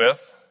come up with,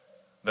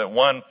 that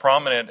one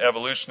prominent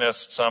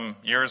evolutionist some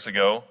years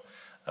ago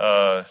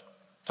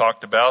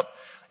talked about,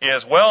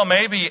 is,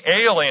 maybe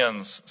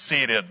aliens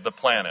seeded the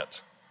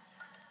planet.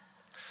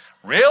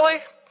 Really?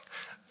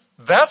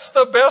 That's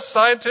the best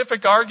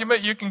scientific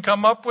argument you can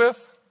come up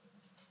with?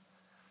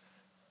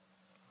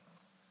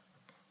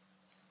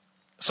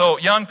 So,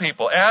 young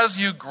people, as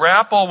you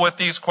grapple with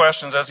these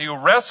questions, as you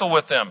wrestle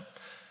with them,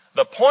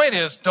 the point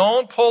is,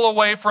 don't pull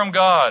away from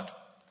God.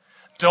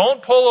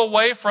 Don't pull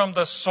away from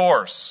the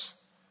source.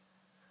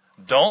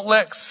 Don't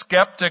let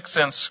skeptics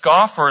and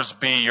scoffers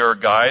be your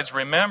guides.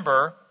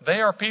 Remember,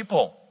 they are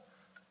people.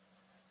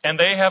 And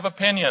they have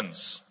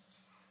opinions.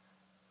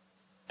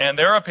 And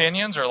their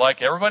opinions are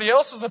like everybody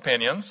else's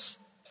opinions.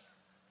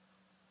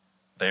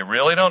 They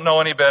really don't know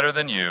any better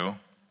than you.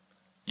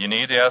 You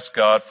need to ask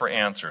God for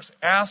answers.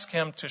 Ask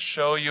Him to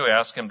show you,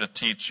 ask Him to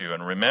teach you.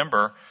 And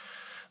remember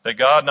that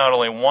God not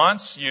only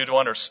wants you to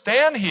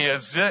understand He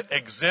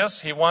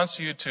exists, He wants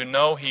you to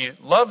know He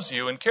loves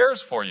you and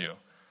cares for you.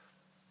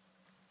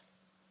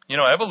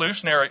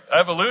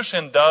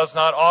 Evolution does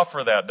not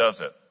offer that,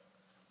 does it?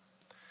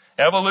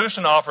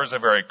 Evolution offers a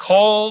very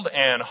cold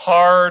and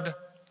hard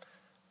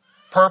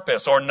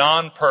purpose or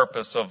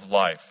non-purpose of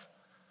life.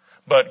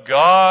 But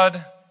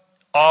God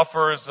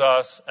offers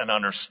us an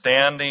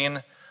understanding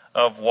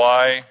of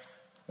why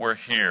we're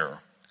here.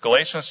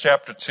 Galatians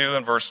chapter 2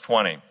 and verse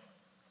 20.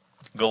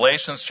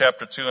 Galatians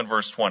chapter 2 and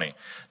verse 20.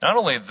 Not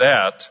only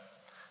that,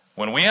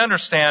 when we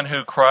understand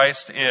who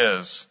Christ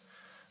is,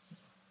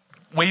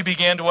 we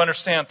begin to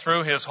understand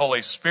through His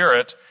Holy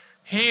Spirit,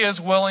 He is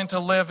willing to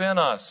live in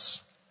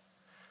us.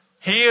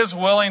 He is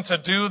willing to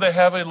do the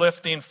heavy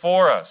lifting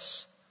for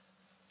us.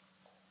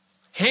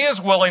 He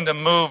is willing to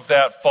move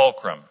that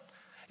fulcrum.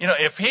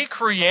 If He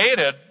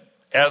created,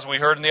 as we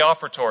heard in the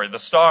offertory, the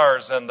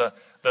stars and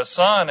the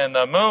sun and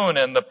the moon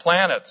and the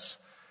planets,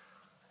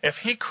 if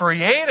He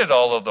created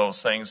all of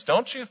those things,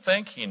 don't you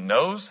think He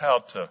knows how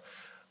to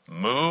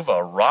move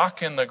a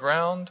rock in the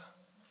ground?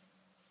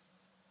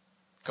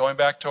 Going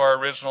back to our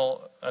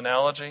original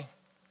analogy.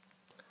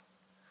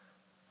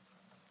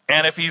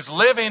 And if He's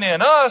living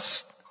in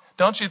us,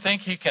 don't you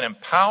think He can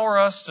empower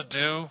us to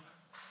do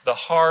the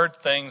hard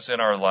things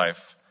in our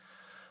life?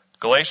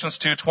 Galatians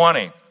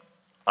 2:20.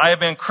 I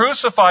have been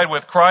crucified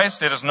with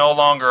Christ. It is no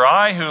longer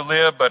I who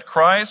live, but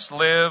Christ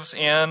lives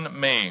in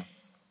me.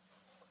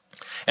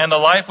 And the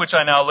life which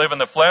I now live in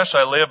the flesh,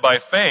 I live by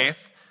faith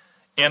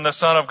in the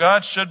Son of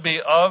God. Should be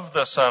of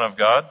the Son of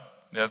God.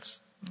 Let's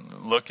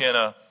look in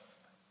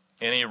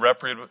any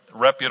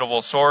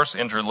reputable source,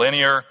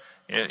 interlinear.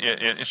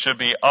 It should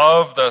be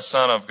of the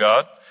Son of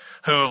God,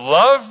 who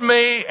loved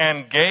me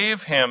and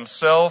gave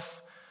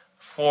Himself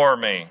for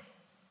me.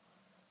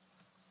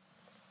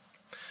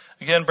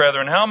 Again,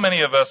 brethren, how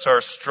many of us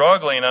are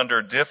struggling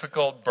under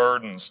difficult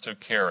burdens to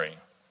carry?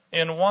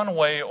 In one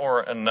way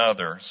or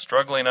another,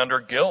 struggling under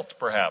guilt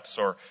perhaps,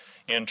 or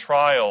in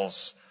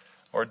trials,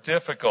 or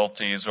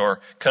difficulties, or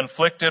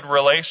conflicted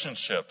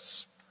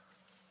relationships.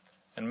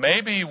 And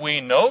maybe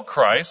we know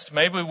Christ,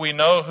 maybe we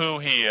know who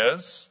He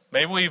is,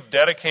 maybe we've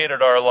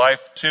dedicated our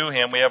life to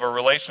Him, we have a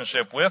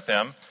relationship with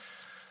Him,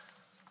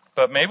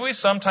 but maybe we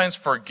sometimes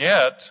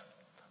forget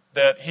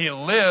that He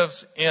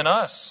lives in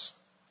us.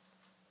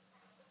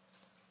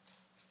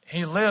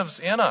 He lives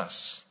in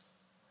us,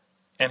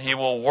 and He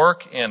will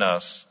work in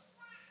us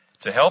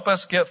to help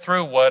us get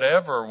through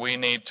whatever we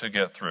need to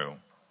get through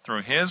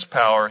His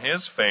power,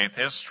 His faith,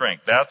 His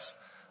strength. That's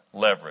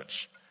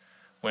leverage,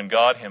 when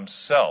God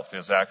Himself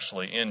is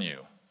actually in you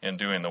and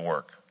doing the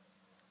work.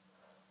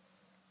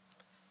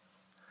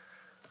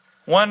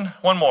 One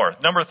more.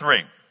 Number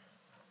three.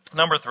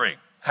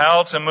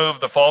 How to move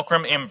the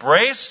fulcrum.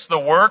 Embrace the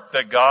work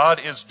that God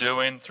is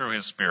doing through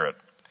His Spirit.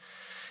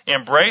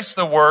 Embrace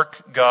the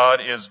work God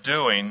is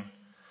doing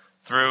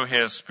through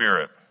His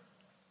Spirit.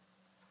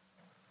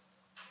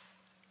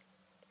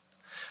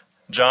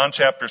 John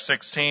chapter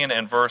 16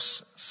 and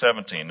verse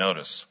 17.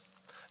 Notice.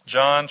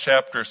 John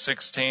chapter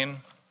 16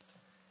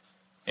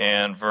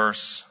 and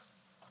verse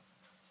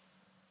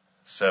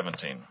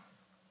 17.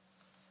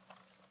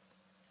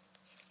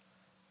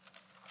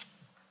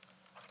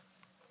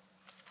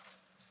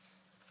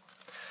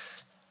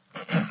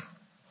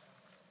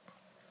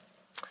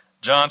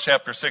 John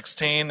chapter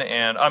 16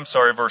 and,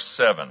 verse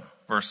 7.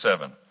 Verse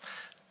 7.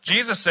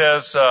 Jesus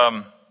says,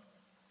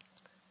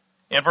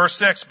 in verse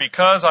 6,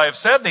 because I have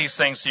said these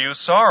things to you,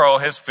 sorrow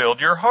has filled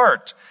your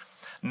heart.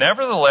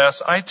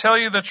 Nevertheless, I tell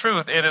you the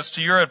truth, it is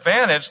to your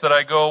advantage that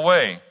I go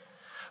away.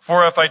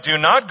 For if I do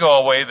not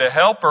go away, the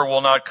Helper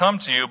will not come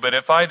to you, but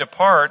if I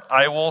depart,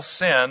 I will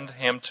send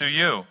him to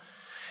you.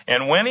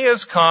 And when he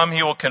has come,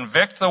 he will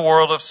convict the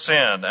world of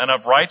sin and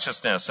of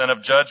righteousness and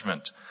of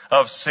judgment.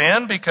 Of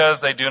sin,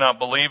 because they do not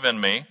believe in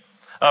me.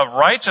 Of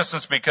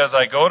righteousness, because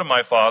I go to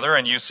my Father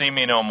and you see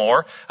me no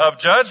more. Of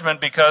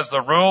judgment, because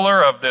the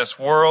ruler of this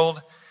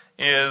world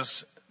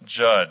is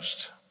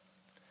judged.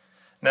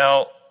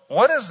 Now,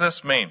 what does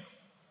this mean?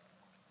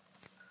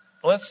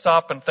 Let's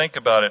stop and think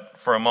about it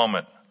for a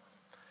moment.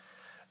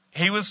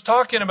 He was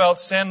talking about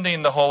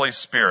sending the Holy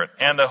Spirit,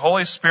 and the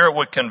Holy Spirit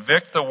would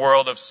convict the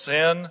world of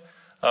sin,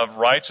 of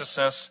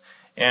righteousness,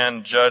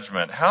 and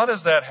judgment. How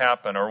does that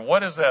happen, or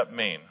what does that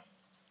mean?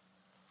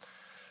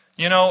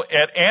 You know,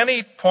 at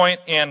any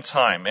point in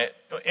time,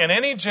 in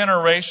any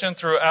generation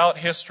throughout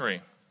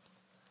history,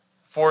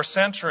 for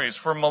centuries,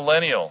 for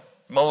millennia,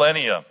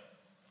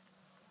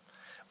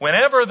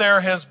 whenever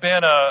there has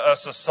been a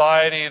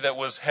society that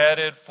was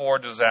headed for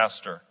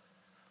disaster,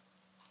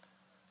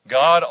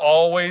 God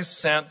always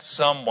sent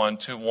someone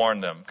to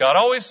warn them. God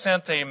always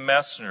sent a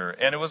messenger,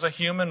 and it was a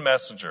human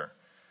messenger.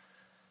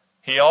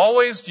 He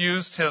always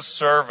used his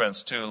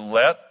servants to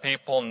let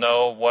people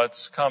know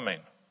what's coming.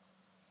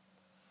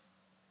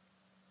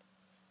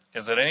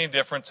 Is it any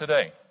different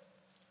today?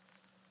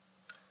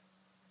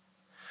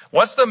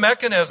 What's the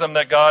mechanism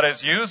that God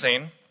is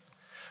using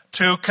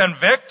to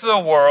convict the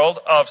world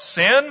of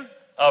sin,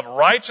 of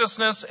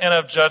righteousness, and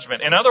of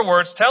judgment? In other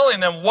words, telling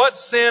them what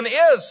sin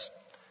is.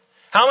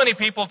 How many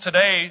people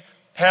today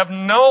have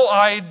no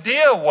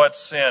idea what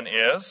sin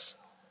is?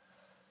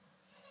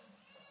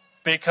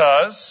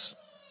 Because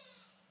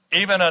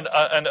even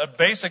a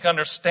basic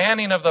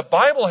understanding of the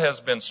Bible has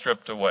been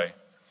stripped away.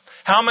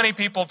 How many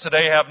people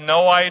today have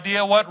no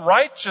idea what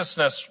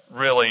righteousness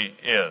really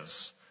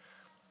is?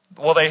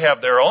 Well, they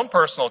have their own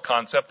personal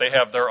concept. They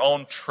have their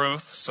own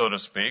truth, so to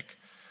speak.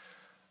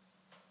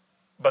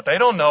 But they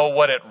don't know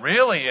what it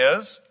really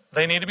is.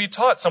 They need to be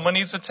taught. Someone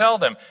needs to tell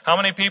them. How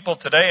many people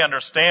today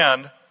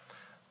understand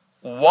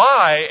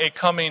why a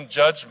coming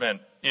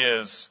judgment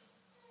is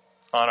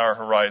on our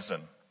horizon?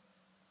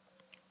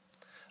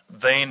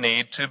 They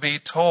need to be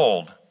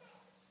told.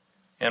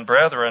 And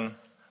brethren,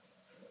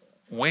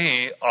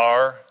 we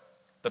are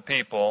the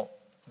people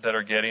that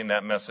are getting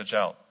that message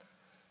out.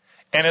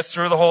 And it's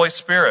through the Holy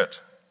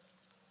Spirit.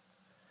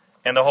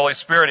 And the Holy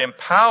Spirit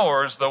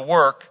empowers the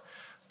work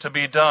to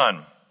be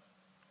done.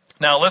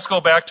 Now, let's go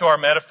back to our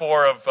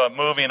metaphor of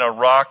moving a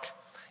rock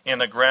in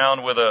the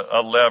ground with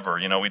a lever.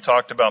 You know, we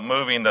talked about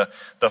moving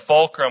the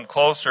fulcrum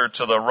closer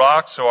to the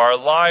rock so our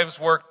lives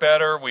work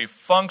better, we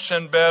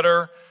function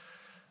better,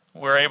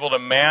 we're able to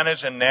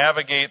manage and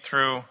navigate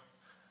through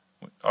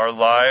our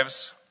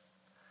lives.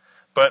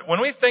 But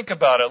when we think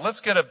about it,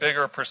 let's get a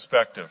bigger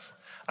perspective.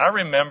 I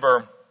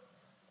remember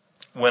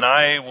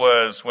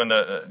years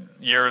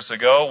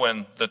ago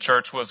when the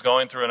church was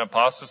going through an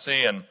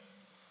apostasy, and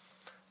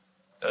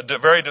a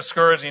very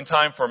discouraging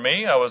time for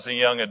me. I was a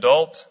young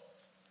adult,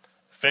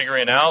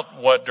 figuring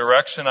out what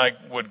direction I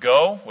would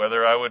go,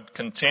 whether I would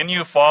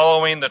continue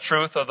following the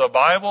truth of the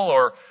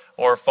Bible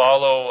or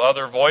follow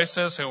other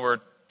voices who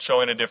were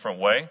showing a different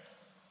way.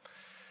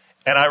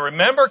 And I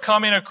remember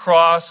coming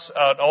across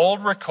an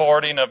old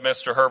recording of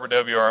Mr. Herbert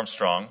W.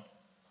 Armstrong,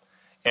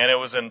 and it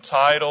was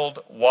entitled,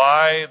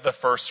 Why the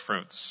First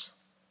Fruits?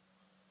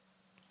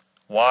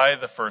 Why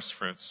the First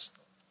Fruits?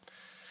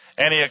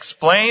 And he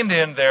explained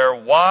in there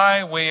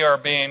why we are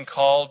being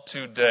called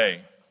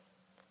today.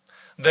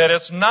 That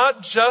it's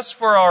not just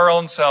for our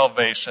own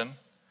salvation.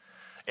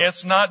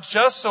 It's not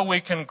just so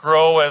we can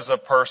grow as a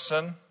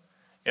person.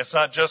 It's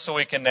not just so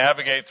we can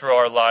navigate through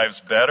our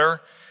lives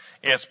better.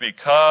 It's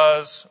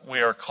because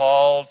we are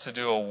called to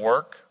do a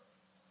work.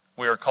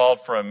 We are called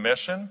for a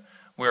mission.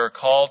 We are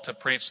called to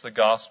preach the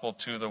gospel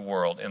to the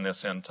world in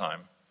this end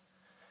time.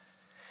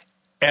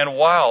 And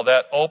wow,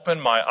 that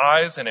opened my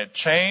eyes, and it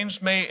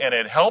changed me, and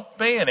it helped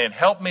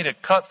me to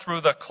cut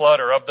through the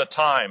clutter of the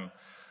time,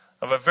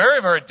 of a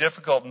very, very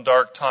difficult and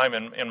dark time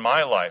in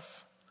my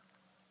life.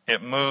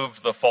 It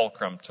moved the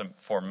fulcrum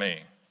for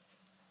me.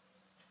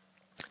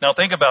 Now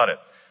think about it.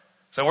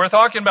 So we're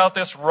talking about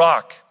this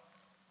rock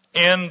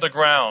in the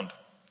ground.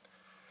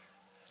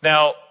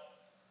 Now,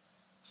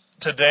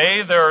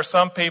 today there are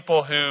some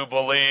people who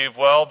believe,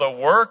 well, the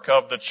work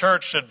of the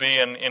church should be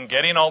in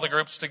getting all the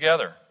groups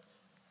together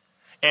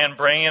and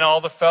bringing all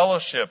the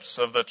fellowships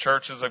of the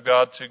churches of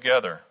God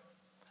together.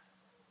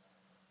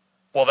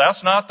 Well,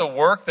 that's not the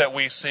work that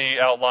we see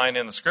outlined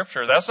in the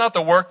Scripture. That's not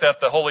the work that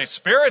the Holy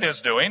Spirit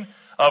is doing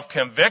of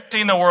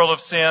convicting the world of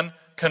sin,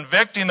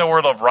 convicting the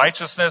world of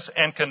righteousness,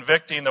 and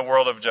convicting the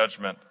world of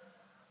judgment.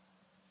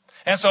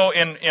 And so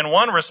in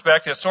one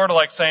respect, it's sort of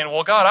like saying,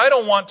 well, God, I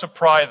don't want to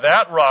pry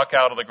that rock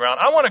out of the ground.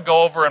 I want to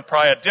go over and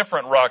pry a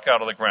different rock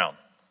out of the ground.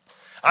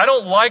 I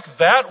don't like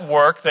that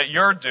work that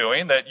you're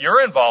doing, that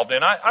you're involved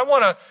in. I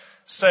want to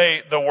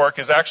say the work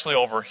is actually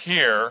over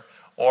here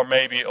or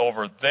maybe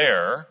over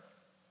there,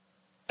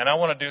 and I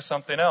want to do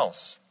something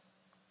else.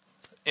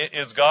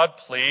 Is God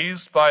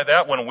pleased by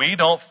that when we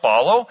don't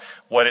follow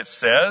what it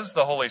says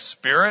the Holy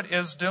Spirit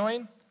is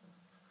doing?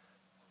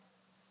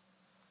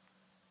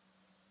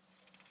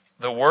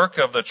 The work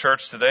of the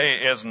church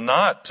today is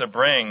not to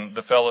bring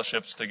the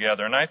fellowships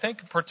together. And I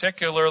think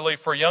particularly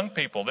for young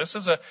people, this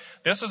is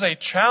a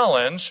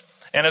challenge,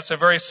 and it's a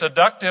very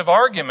seductive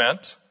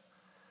argument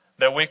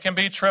that we can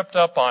be tripped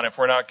up on if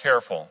we're not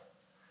careful.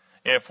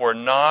 If we're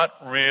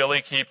not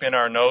really keeping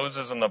our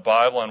noses in the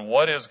Bible and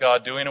what is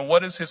God doing and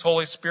what is His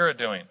Holy Spirit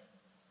doing.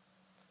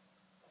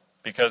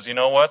 Because you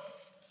know what?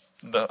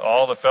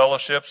 All the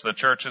fellowships, the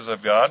churches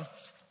of God,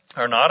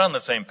 are not on the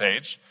same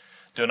page,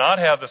 do not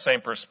have the same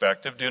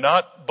perspective, do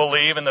not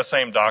believe in the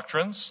same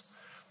doctrines,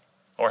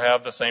 or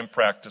have the same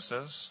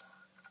practices.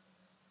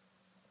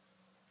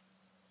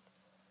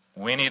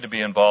 We need to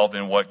be involved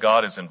in what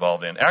God is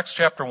involved in. Acts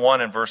chapter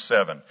 1 and verse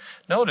 7.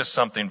 Notice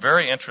something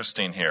very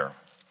interesting here.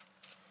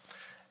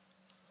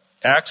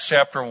 Acts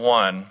chapter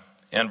 1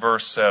 and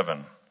verse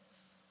 7.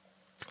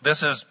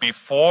 This is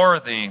before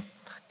the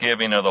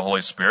giving of the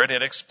Holy Spirit.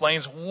 It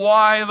explains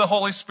why the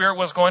Holy Spirit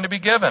was going to be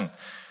given.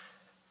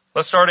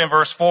 Let's start in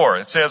verse 4.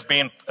 It says,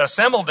 being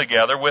assembled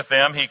together with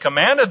them, he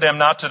commanded them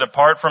not to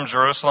depart from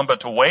Jerusalem, but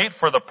to wait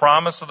for the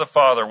promise of the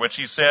Father, which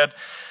he said,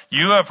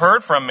 you have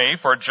heard from me,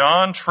 for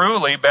John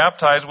truly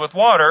baptized with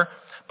water,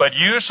 but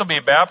you shall be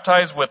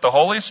baptized with the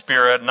Holy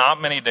Spirit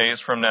not many days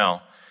from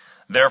now.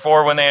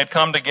 Therefore, when they had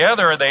come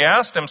together, they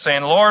asked him,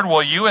 saying, Lord,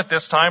 will you at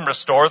this time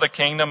restore the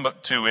kingdom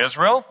to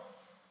Israel?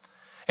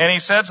 And he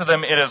said to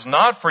them, it is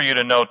not for you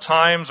to know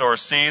times or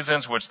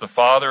seasons which the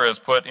Father has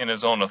put in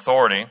his own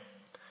authority,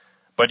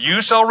 but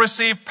you shall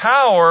receive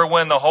power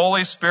when the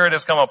Holy Spirit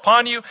has come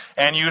upon you,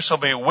 and you shall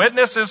be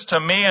witnesses to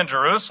me in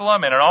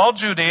Jerusalem and in all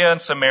Judea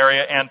and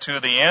Samaria and to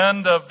the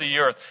end of the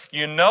earth.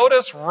 You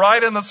notice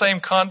right in the same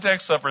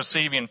context of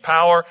receiving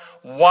power,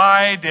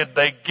 why did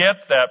they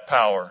get that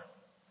power?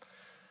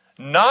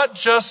 Not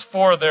just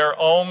for their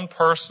own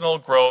personal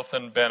growth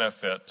and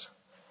benefit.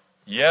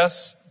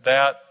 Yes,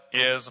 that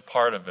is a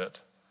part of it.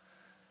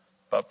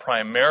 But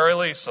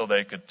primarily so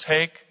they could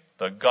take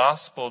the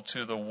gospel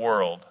to the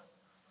world.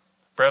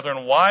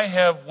 Brethren, why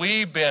have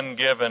we been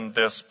given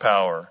this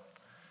power?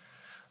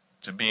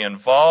 To be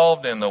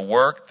involved in the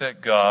work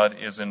that God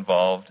is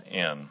involved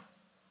in.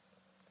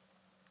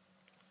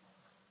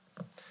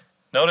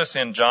 Notice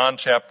in John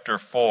chapter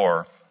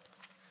 4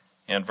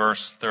 and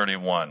verse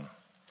 31.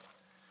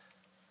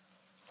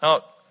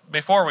 Now,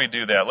 before we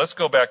do that, let's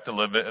go back to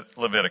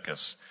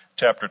Leviticus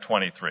chapter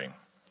 23.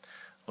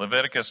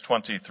 Leviticus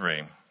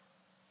 23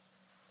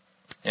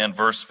 and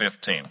verse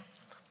 15.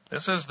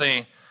 This is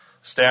the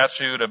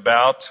statute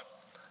about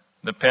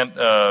the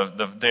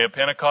day of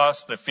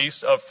Pentecost, the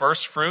Feast of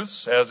First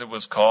Fruits, as it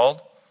was called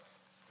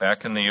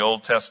back in the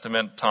Old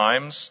Testament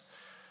times.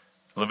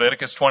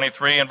 Leviticus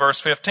 23 and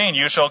verse 15.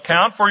 You shall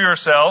count for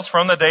yourselves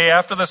from the day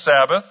after the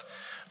Sabbath,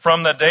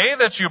 from the day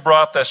that you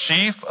brought the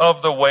sheaf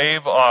of the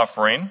wave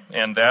offering,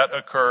 and that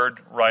occurred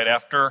right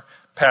after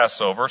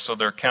Passover, so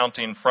they're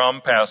counting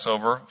from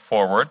Passover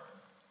forward,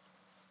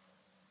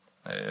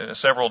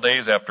 several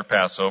days after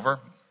Passover.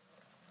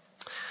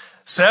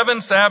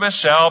 7 Sabbaths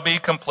shall be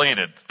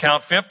completed.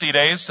 Count 50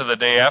 days to the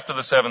day after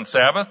the 7th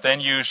Sabbath, then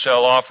you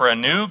shall offer a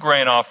new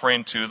grain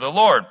offering to the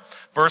Lord.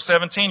 Verse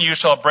 17, you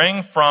shall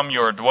bring from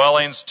your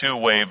dwellings 2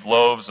 wave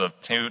loaves of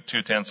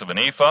 2/10 of an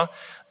ephah.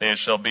 They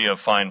shall be of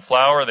fine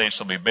flour. They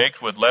shall be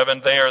baked with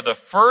leaven. They are the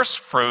first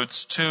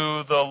fruits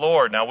to the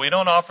Lord. Now, we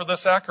don't offer the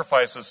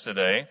sacrifices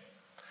today.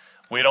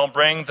 We don't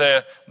bring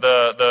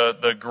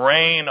the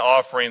grain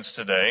offerings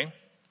today.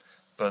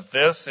 But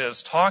this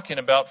is talking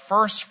about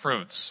first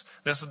fruits.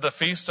 This is the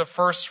Feast of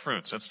First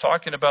Fruits. It's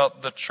talking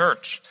about the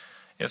church.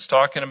 It's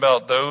talking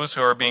about those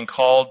who are being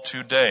called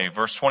today.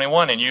 Verse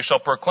 21, and you shall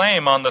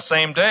proclaim on the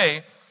same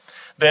day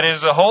that it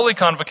is a holy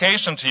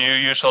convocation to you.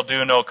 You shall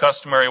do no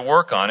customary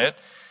work on it.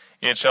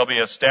 It shall be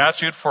a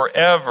statute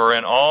forever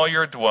in all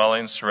your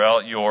dwellings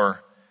throughout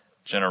your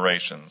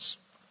generations.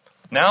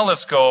 Now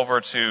let's go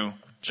over to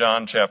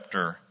John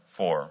chapter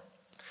 4.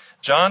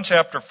 John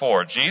chapter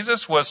 4.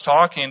 Jesus was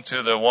talking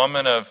to the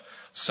woman of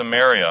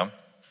Samaria,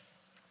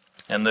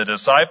 and the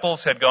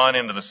disciples had gone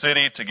into the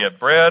city to get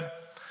bread.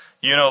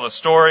 You know the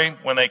story.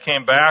 When they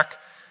came back,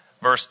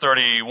 verse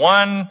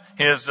 31,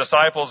 his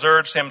disciples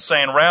urged him,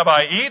 saying,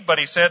 Rabbi, eat. But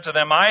he said to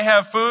them, I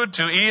have food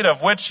to eat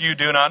of which you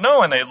do not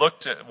know. And they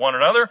looked at one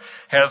another.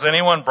 Has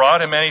anyone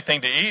brought him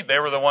anything to eat? They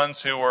were the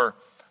ones who were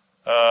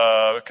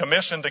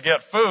commissioned to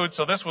get food,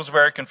 so this was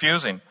very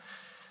confusing.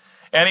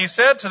 And he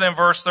said to them,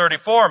 verse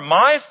 34,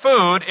 my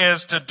food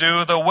is to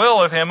do the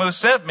will of him who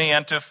sent me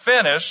and to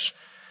finish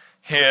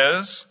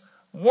his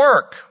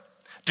work.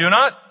 Do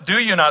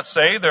you not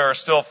say there are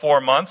still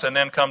 4 months and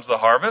then comes the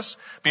harvest?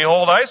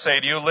 Behold, I say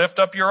to you, lift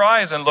up your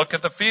eyes and look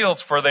at the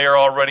fields, for they are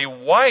already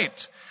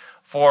white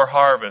for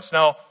harvest.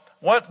 Now,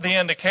 what the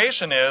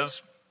indication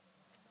is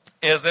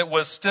it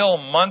was still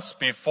months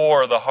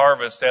before the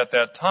harvest at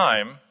that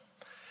time,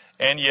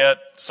 and yet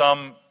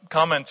some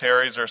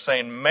commentaries are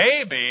saying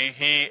maybe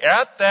he,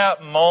 at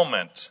that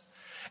moment,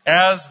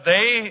 as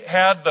they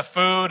had the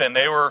food and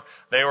they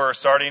were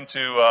starting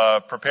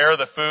to prepare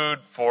the food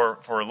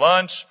for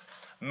lunch,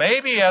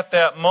 maybe at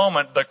that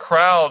moment the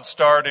crowd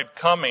started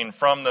coming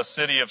from the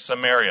city of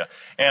Samaria,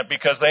 and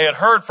because they had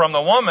heard from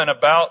the woman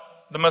about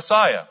the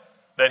Messiah,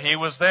 that he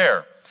was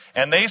there.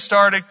 And they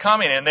started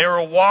coming and they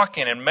were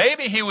walking, and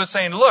maybe he was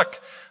saying, look,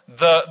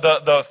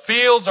 the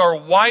fields are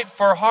white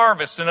for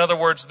harvest. In other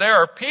words, there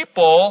are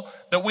people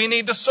that we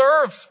need to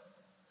serve.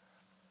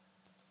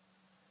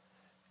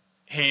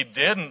 He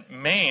didn't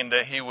mean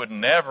that he would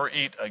never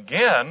eat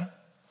again.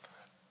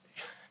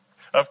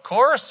 Of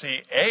course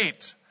he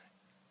ate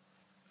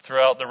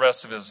throughout the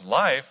rest of his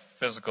life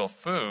physical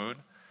food,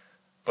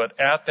 but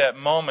at that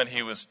moment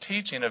he was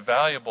teaching a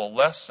valuable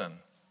lesson.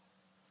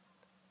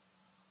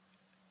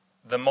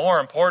 The more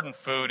important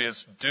food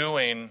is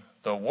doing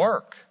the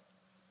work.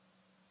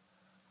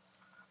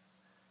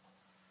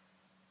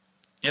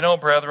 You know,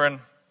 brethren,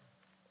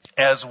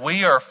 as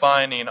we are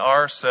finding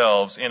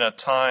ourselves in a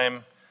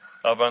time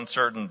of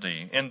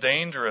uncertainty, in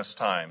dangerous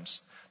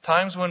times,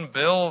 times when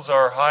bills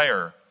are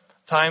higher,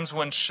 times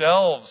when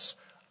shelves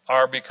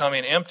are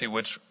becoming empty,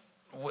 which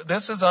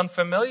this is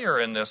unfamiliar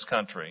in this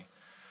country,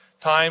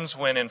 times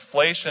when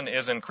inflation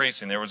is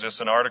increasing. There was just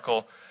an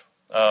article,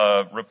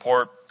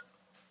 report,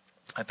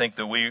 I think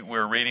that we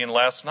were reading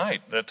last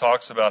night, that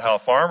talks about how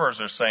farmers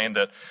are saying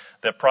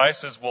that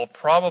prices will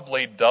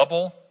probably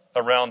double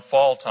around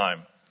fall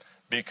time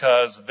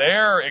because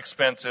their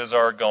expenses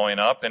are going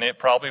up and it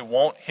probably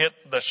won't hit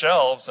the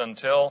shelves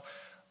until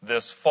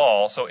this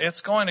fall. So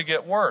it's going to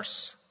get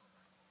worse.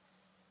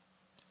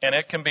 And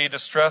it can be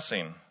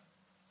distressing.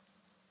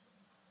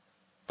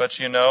 But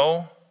you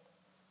know,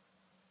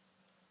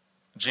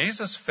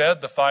 Jesus fed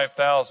the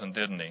 5,000,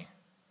 didn't he?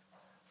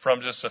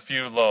 From just a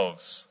few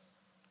loaves.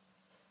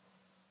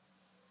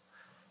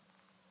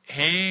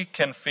 He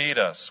can feed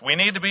us. We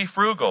need to be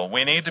frugal.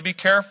 We need to be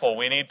careful.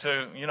 We need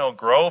to,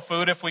 grow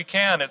food if we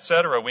can,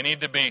 etc. We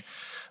need to be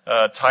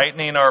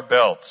tightening our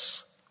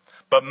belts.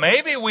 But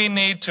maybe we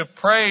need to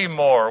pray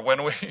more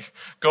when we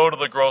go to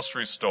the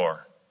grocery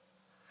store.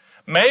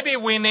 Maybe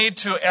we need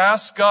to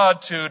ask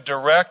God to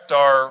direct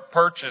our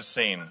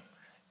purchasing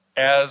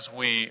as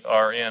we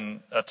are in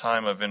a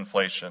time of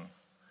inflation.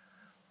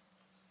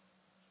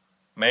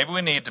 Maybe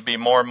we need to be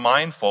more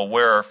mindful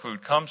where our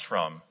food comes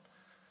from.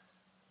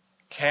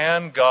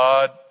 Can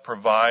God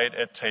provide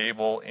a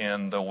table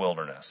in the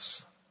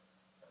wilderness?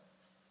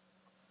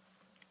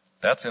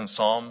 That's in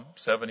Psalm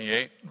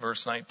 78,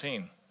 verse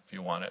 19, if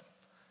you want it.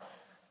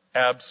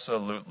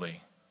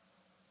 Absolutely.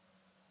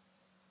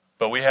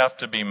 But we have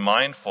to be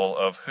mindful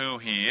of who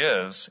He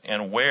is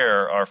and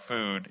where our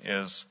food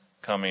is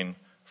coming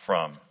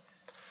from.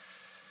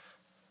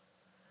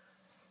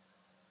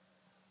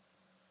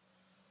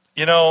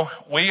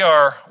 We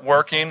are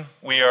working,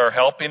 we are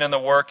helping in the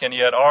work, and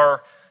yet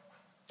our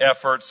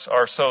efforts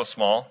are so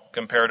small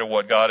compared to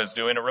what God is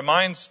doing. It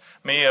reminds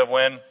me of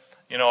when,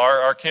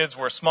 our kids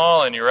were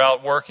small and you're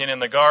out working in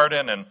the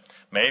garden and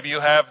maybe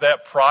you have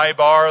that pry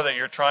bar that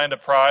you're trying to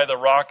pry the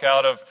rock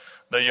out of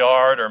the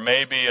yard, or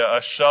maybe a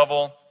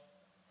shovel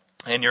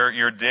and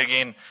you're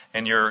digging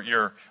and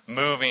you're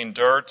moving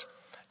dirt,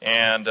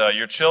 and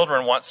your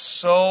children want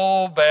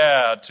so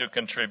bad to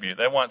contribute.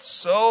 They want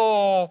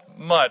so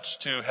much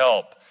to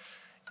help.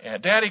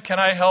 And Daddy, can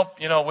I help,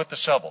 with the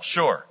shovel?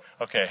 Sure.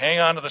 Okay, hang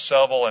on to the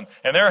shovel, and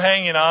they're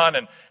hanging on,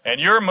 and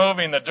you're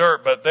moving the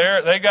dirt, but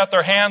they got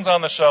their hands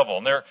on the shovel,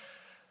 and they're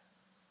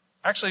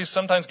actually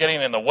sometimes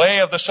getting in the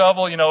way of the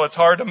shovel. It's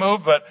hard to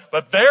move,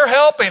 but they're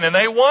helping, and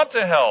they want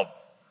to help.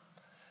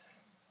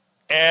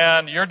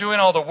 And you're doing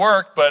all the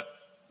work, but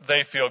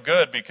they feel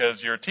good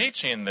because you're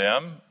teaching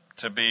them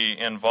to be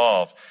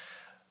involved.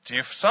 Do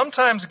you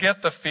sometimes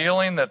get the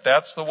feeling that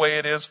that's the way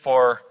it is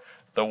for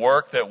the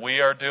work that we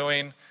are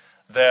doing?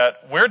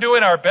 That we're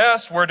doing our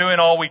best, we're doing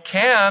all we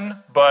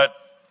can, but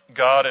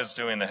God is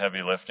doing the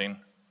heavy lifting.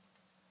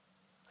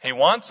 He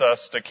wants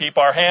us to keep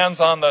our hands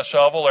on the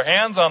shovel or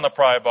hands on the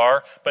pry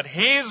bar, but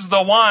He's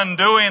the one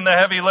doing the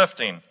heavy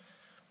lifting.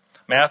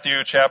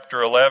 Matthew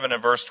chapter 11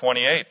 and verse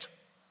 28.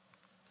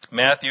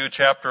 Matthew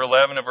chapter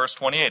 11 and verse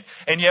 28.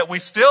 And yet we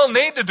still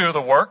need to do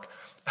the work.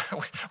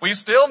 We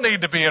still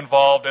need to be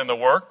involved in the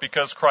work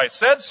because Christ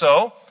said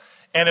so,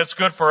 and it's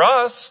good for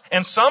us,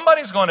 and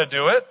somebody's going to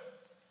do it.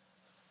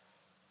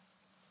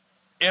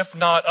 If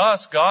not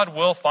us, God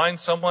will find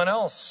someone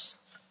else.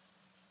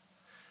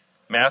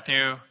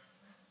 Matthew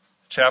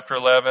chapter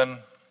 11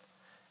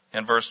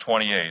 and verse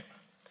 28.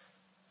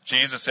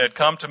 Jesus said,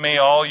 "Come to me,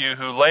 all you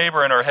who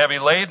labor and are heavy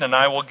laden, and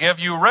I will give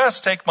you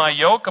rest. Take my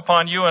yoke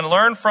upon you and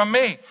learn from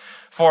me.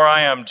 For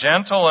I am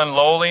gentle and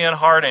lowly in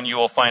heart, and you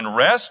will find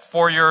rest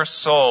for your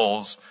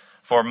souls.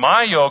 For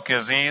my yoke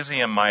is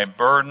easy and my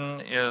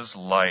burden is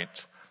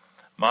light."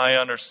 My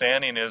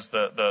understanding is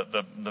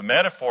the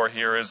metaphor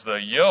here is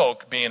the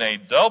yoke being a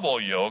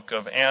double yoke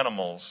of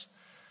animals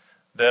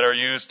that are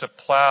used to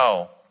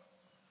plow,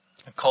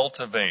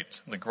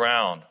 cultivate the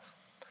ground.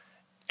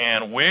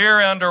 And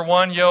we're under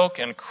one yoke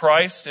and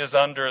Christ is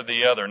under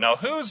the other. Now,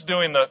 who's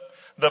doing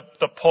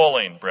the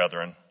pulling,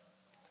 brethren?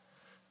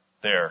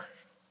 There.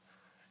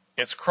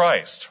 It's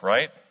Christ,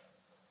 right?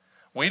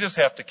 We just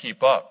have to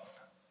keep up.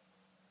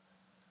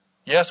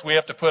 Yes, we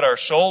have to put our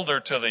shoulder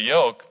to the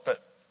yoke,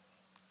 but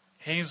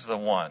He's the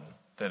one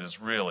that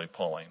is really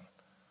pulling.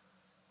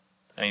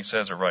 And He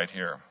says it right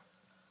here.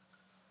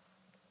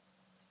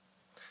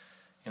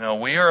 You know,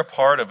 we are a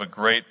part of a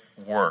great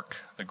work,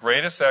 the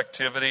greatest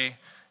activity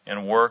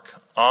and work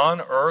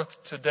on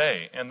earth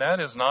today. And that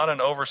is not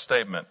an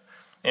overstatement.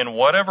 In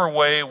whatever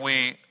way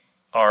we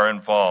are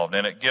involved.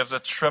 And it gives a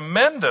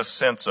tremendous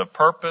sense of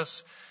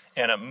purpose,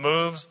 and it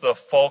moves the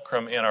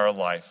fulcrum in our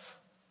life.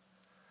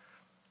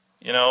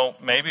 You know,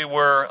 maybe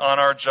we're on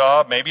our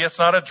job. Maybe it's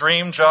not a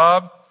dream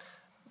job.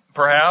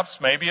 Perhaps.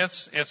 Maybe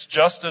it's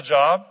just a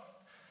job.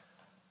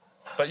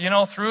 But you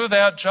know, through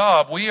that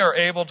job, we are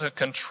able to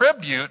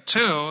contribute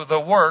to the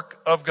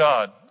work of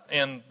God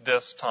in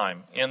this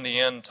time, in the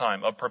end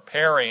time, of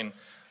preparing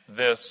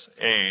this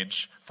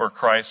age for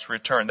Christ's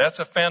return. That's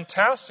a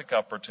fantastic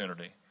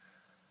opportunity.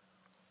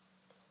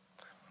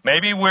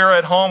 Maybe we're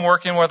at home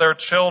working with our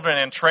children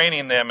and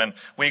training them, and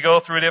we go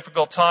through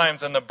difficult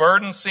times, and the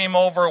burdens seem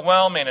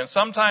overwhelming, and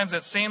sometimes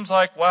it seems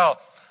like, wow,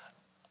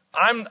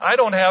 I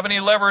don't have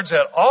any leverage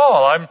at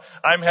all.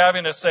 I'm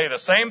having to say the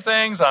same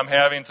things. I'm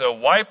having to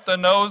wipe the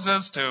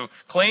noses, to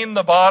clean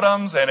the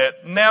bottoms, and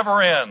it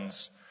never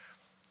ends.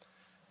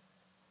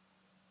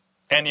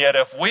 And yet,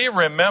 if we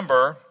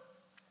remember,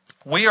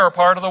 we are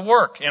part of the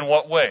work. In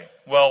what way?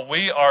 Well,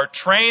 we are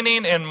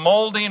training and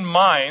molding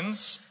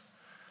minds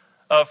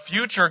of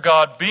future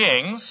God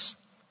beings.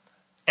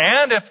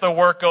 And if the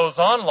work goes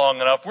on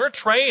long enough, we're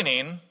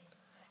training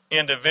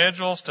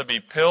individuals to be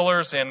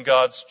pillars in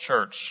God's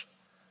church,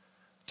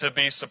 to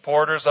be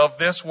supporters of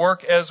this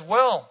work as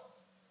well,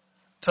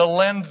 to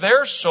lend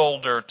their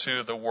shoulder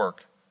to the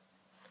work.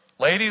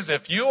 Ladies,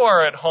 if you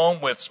are at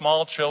home with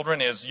small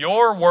children, is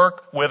your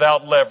work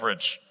without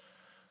leverage?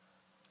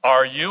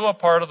 Are you a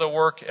part of the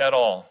work at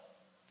all?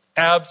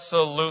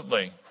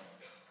 Absolutely.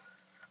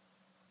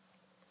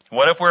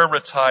 What if we're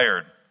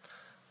retired?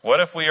 What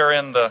if we are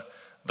in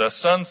the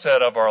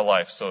sunset of our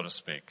life, so to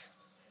speak?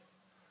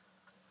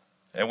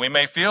 And we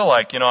may feel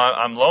like,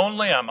 I'm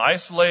lonely, I'm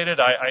isolated,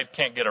 I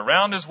can't get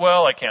around as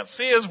well, I can't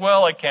see as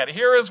well, I can't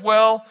hear as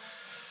well,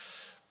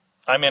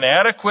 I'm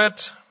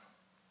inadequate.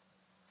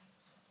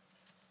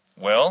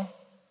 Well,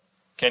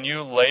 can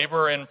you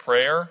labor in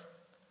prayer?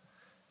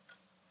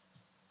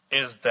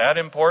 Is that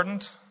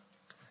important?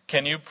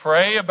 Can you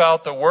pray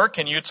about the work?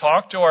 Can you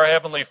talk to our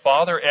Heavenly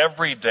Father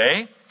every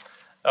day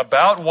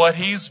about what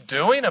He's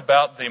doing,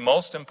 about the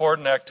most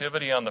important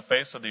activity on the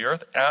face of the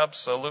earth?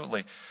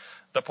 Absolutely.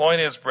 The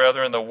point is,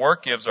 brethren, the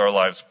work gives our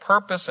lives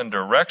purpose and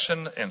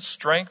direction and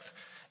strength.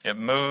 It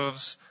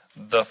moves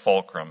the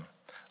fulcrum.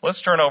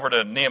 Let's turn over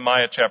to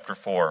Nehemiah chapter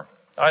 4.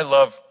 I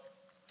love,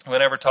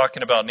 whenever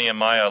talking about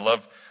Nehemiah, I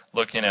love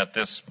looking at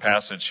this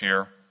passage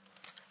here.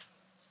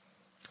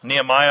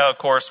 Nehemiah, of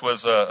course,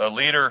 was a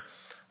leader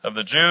of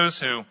the Jews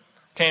who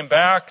came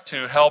back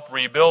to help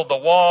rebuild the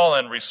wall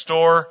and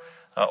restore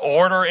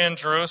order in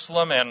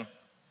Jerusalem. And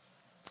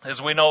as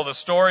we know the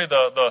story,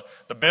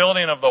 the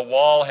building of the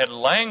wall had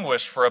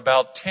languished for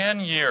about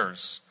 10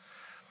 years.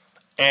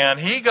 And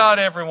he got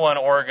everyone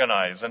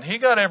organized, and he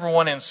got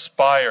everyone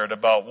inspired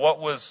about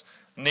what was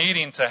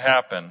needing to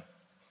happen.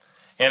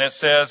 And it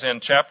says in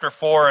chapter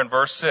 4 and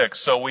verse 6,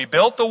 "So we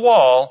built the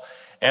wall,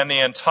 and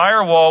the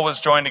entire wall was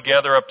joined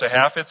together up to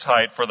half its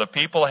height, for the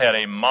people had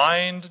a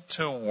mind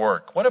to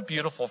work." What a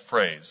beautiful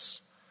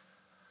phrase.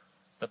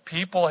 The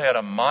people had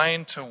a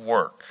mind to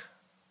work.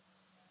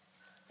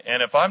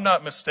 And if I'm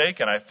not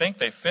mistaken, I think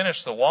they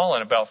finished the wall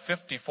in about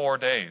 54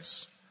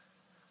 days,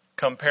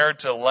 compared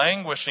to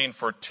languishing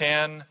for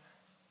 10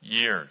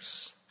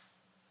 years.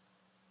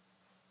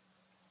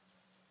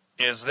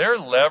 Is there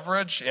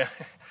leverage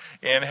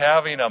in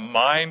having a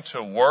mind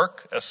to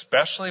work,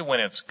 especially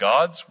when it's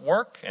God's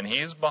work and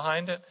He's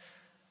behind it?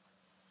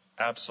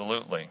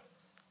 Absolutely.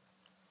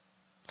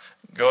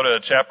 Go to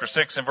chapter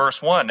 6 and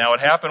verse 1. "Now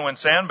it happened when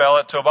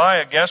Sanballat,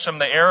 Tobiah, Geshem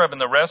the Arab,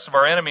 and the rest of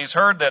our enemies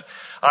heard that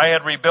I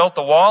had rebuilt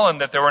the wall and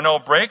that there were no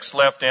breaks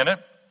left in it,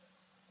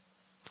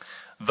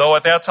 though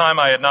at that time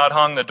I had not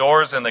hung the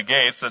doors and the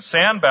gates, that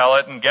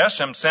Sanballat and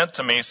Geshem sent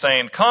to me,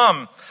 saying,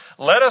 'Come,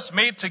 let us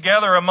meet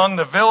together among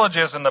the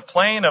villages in the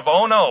plain of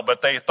Ono,'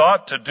 but they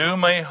thought to do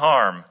me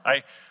harm."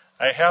 I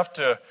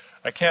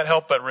can't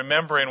help but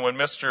remembering when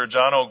Mr.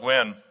 John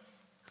O'Gwyn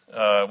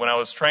when I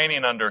was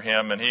training under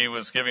him, and he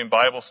was giving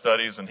Bible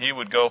studies, and he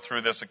would go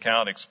through this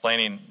account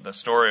explaining the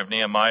story of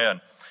Nehemiah,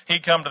 and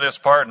he'd come to this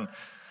part, and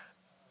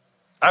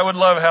I would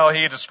love how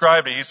he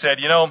described it. He said,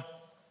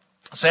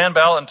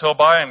 Sanballat and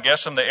Tobiah and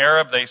Geshem the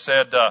Arab, they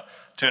said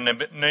to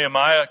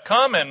Nehemiah,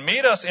 "Come and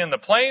meet us in the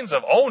plains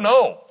of Oh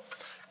no."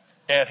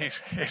 And he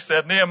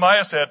said,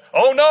 Nehemiah said,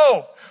 "Oh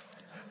no."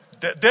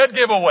 Dead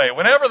giveaway.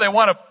 Whenever they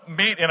want to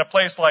meet in a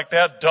place like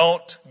that,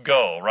 don't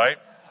go, right?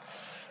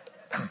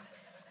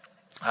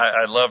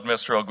 I loved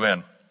Mr.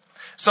 O'Gwyn.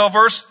 So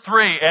verse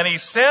 3,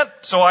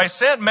 so I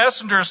sent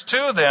messengers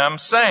to them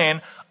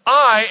saying,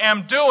 "I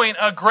am doing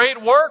a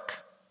great work,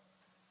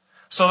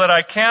 so that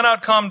I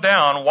cannot come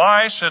down.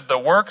 Why should the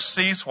work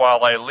cease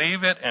while I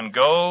leave it and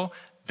go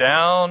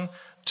down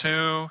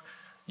to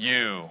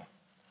you?"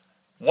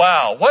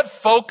 Wow, what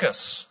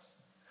focus,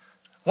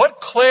 what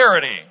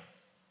clarity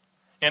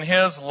in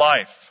his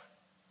life.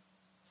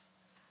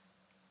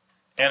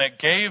 And it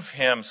gave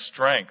him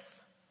strength.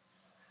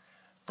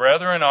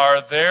 Brethren,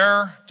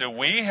 do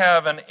we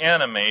have an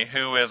enemy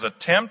who is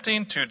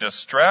attempting to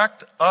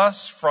distract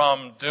us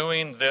from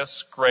doing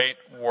this great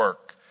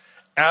work?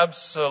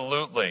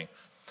 Absolutely.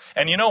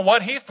 And you know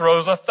what? He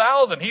throws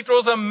 1,000. He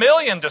throws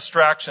 1,000,000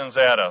 distractions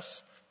at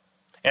us.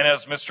 And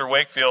as Mr.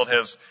 Wakefield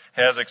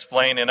has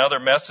explained in other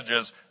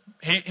messages,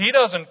 he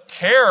doesn't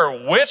care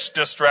which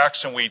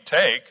distraction we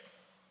take.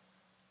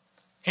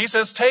 He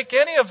says, take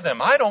any of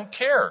them. I don't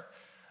care.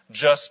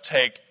 Just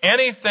take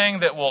anything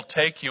that will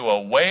take you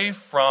away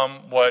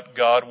from what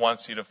God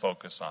wants you to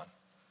focus on.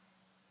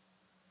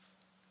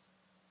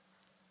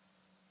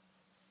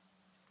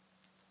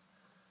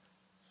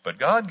 But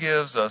God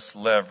gives us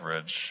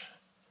leverage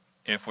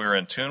if we're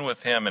in tune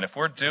with Him and if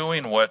we're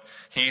doing what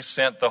He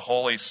sent the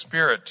Holy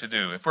Spirit to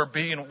do. If we're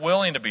being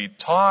willing to be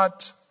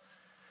taught,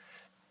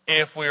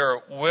 if we're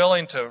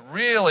willing to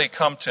really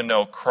come to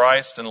know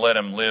Christ and let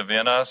Him live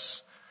in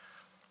us,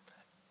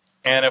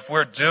 and if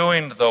we're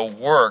doing the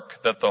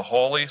work that the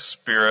Holy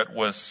Spirit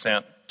was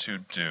sent to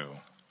do,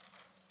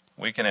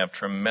 we can have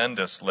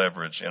tremendous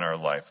leverage in our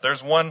life.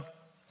 There's one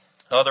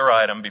other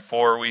item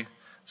before we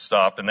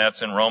stop, and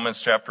that's in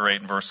Romans chapter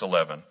 8 and verse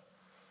 11.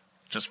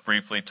 Just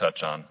briefly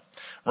touch on.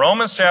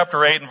 Romans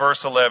chapter 8 and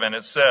verse 11,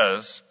 it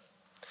says,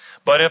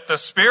 "But if the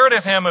Spirit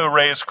of Him who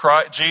raised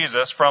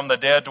Jesus from the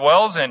dead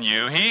dwells in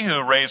you, He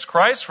who raised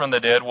Christ from the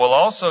dead will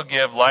also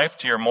give life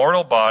to your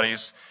mortal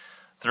bodies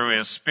through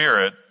His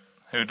Spirit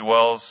who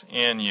dwells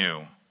in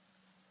you."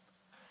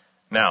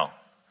 Now,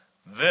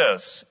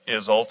 this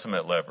is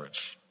ultimate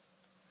leverage.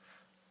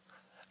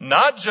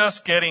 Not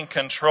just getting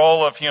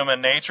control of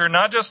human nature,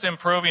 not just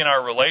improving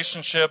our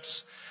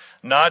relationships,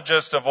 not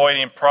just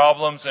avoiding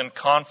problems and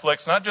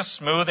conflicts, not just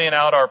smoothing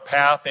out our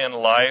path in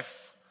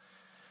life,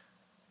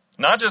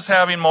 not just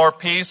having more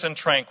peace and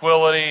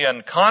tranquility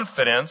and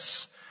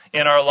confidence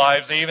in our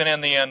lives, even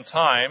in the end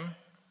time,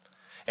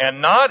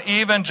 and not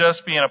even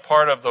just being a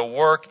part of the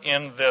work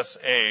in this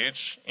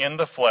age, in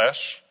the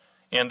flesh,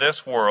 in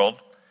this world,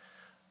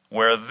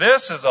 where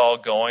this is all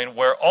going,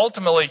 where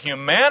ultimately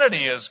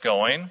humanity is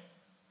going,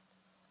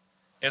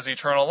 is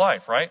eternal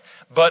life, right?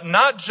 But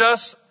not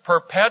just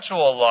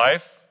perpetual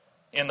life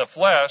in the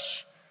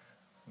flesh,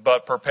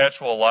 but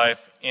perpetual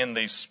life in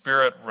the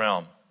spirit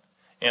realm,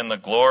 in the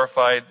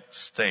glorified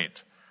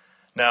state.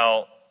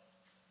 Now,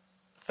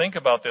 think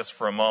about this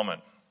for a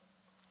moment.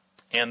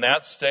 In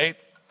that state,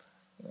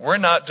 we're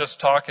not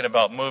just talking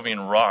about moving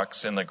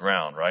rocks in the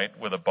ground, right,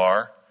 with a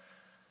bar.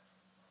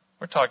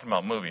 We're talking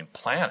about moving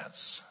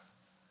planets.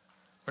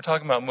 We're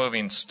talking about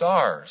moving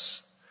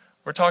stars.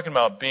 We're talking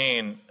about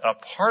being a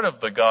part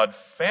of the God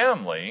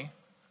family,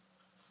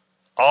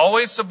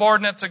 always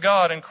subordinate to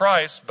God and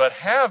Christ, but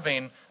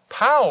having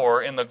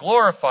power in the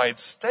glorified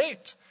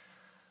state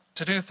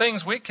to do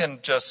things we can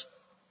just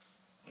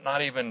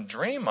not even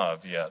dream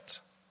of yet.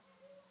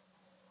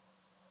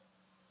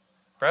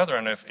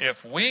 Brethren,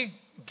 if we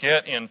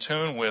get in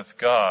tune with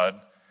God,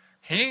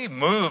 He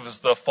moves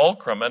the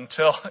fulcrum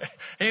until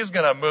He's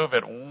going to move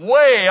it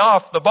way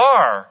off the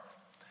bar.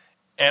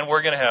 And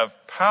we're going to have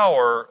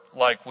power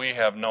like we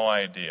have no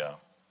idea.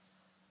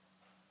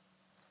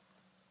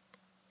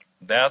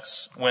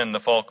 That's when the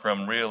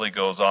fulcrum really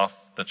goes off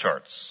the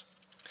charts.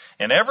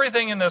 And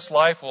everything in this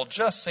life will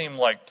just seem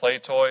like play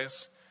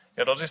toys.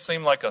 It'll just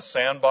seem like a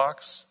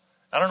sandbox.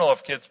 I don't know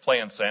if kids play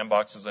in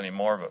sandboxes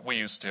anymore, but we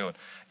used to.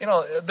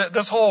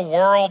 This whole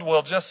world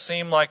will just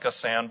seem like a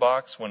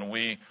sandbox when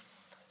we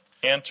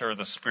enter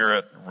the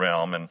spirit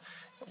realm. And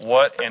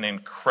what an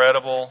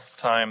incredible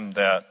time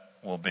that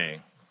will be.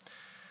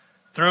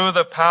 Through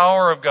the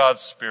power of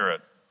God's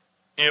Spirit,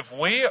 if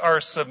we are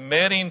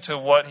submitting to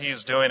what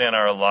He's doing in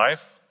our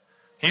life,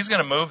 He's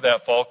going to move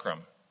that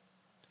fulcrum.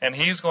 And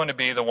He's going to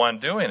be the one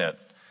doing it.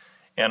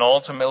 And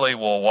ultimately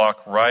we'll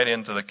walk right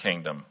into the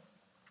kingdom.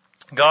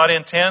 God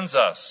intends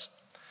us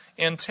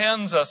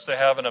to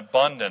have an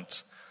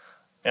abundant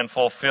and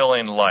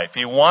fulfilling life.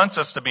 He wants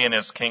us to be in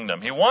His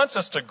kingdom. He wants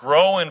us to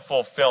grow in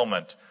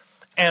fulfillment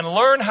and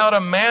learn how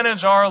to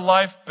manage our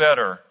life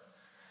better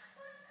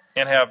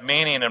and have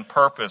meaning and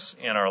purpose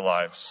in our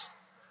lives.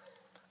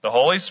 The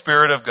Holy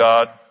Spirit of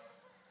God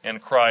in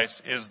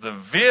Christ is the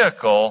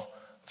vehicle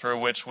through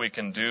which we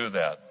can do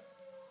that,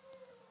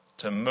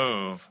 to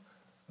move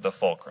the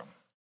fulcrum.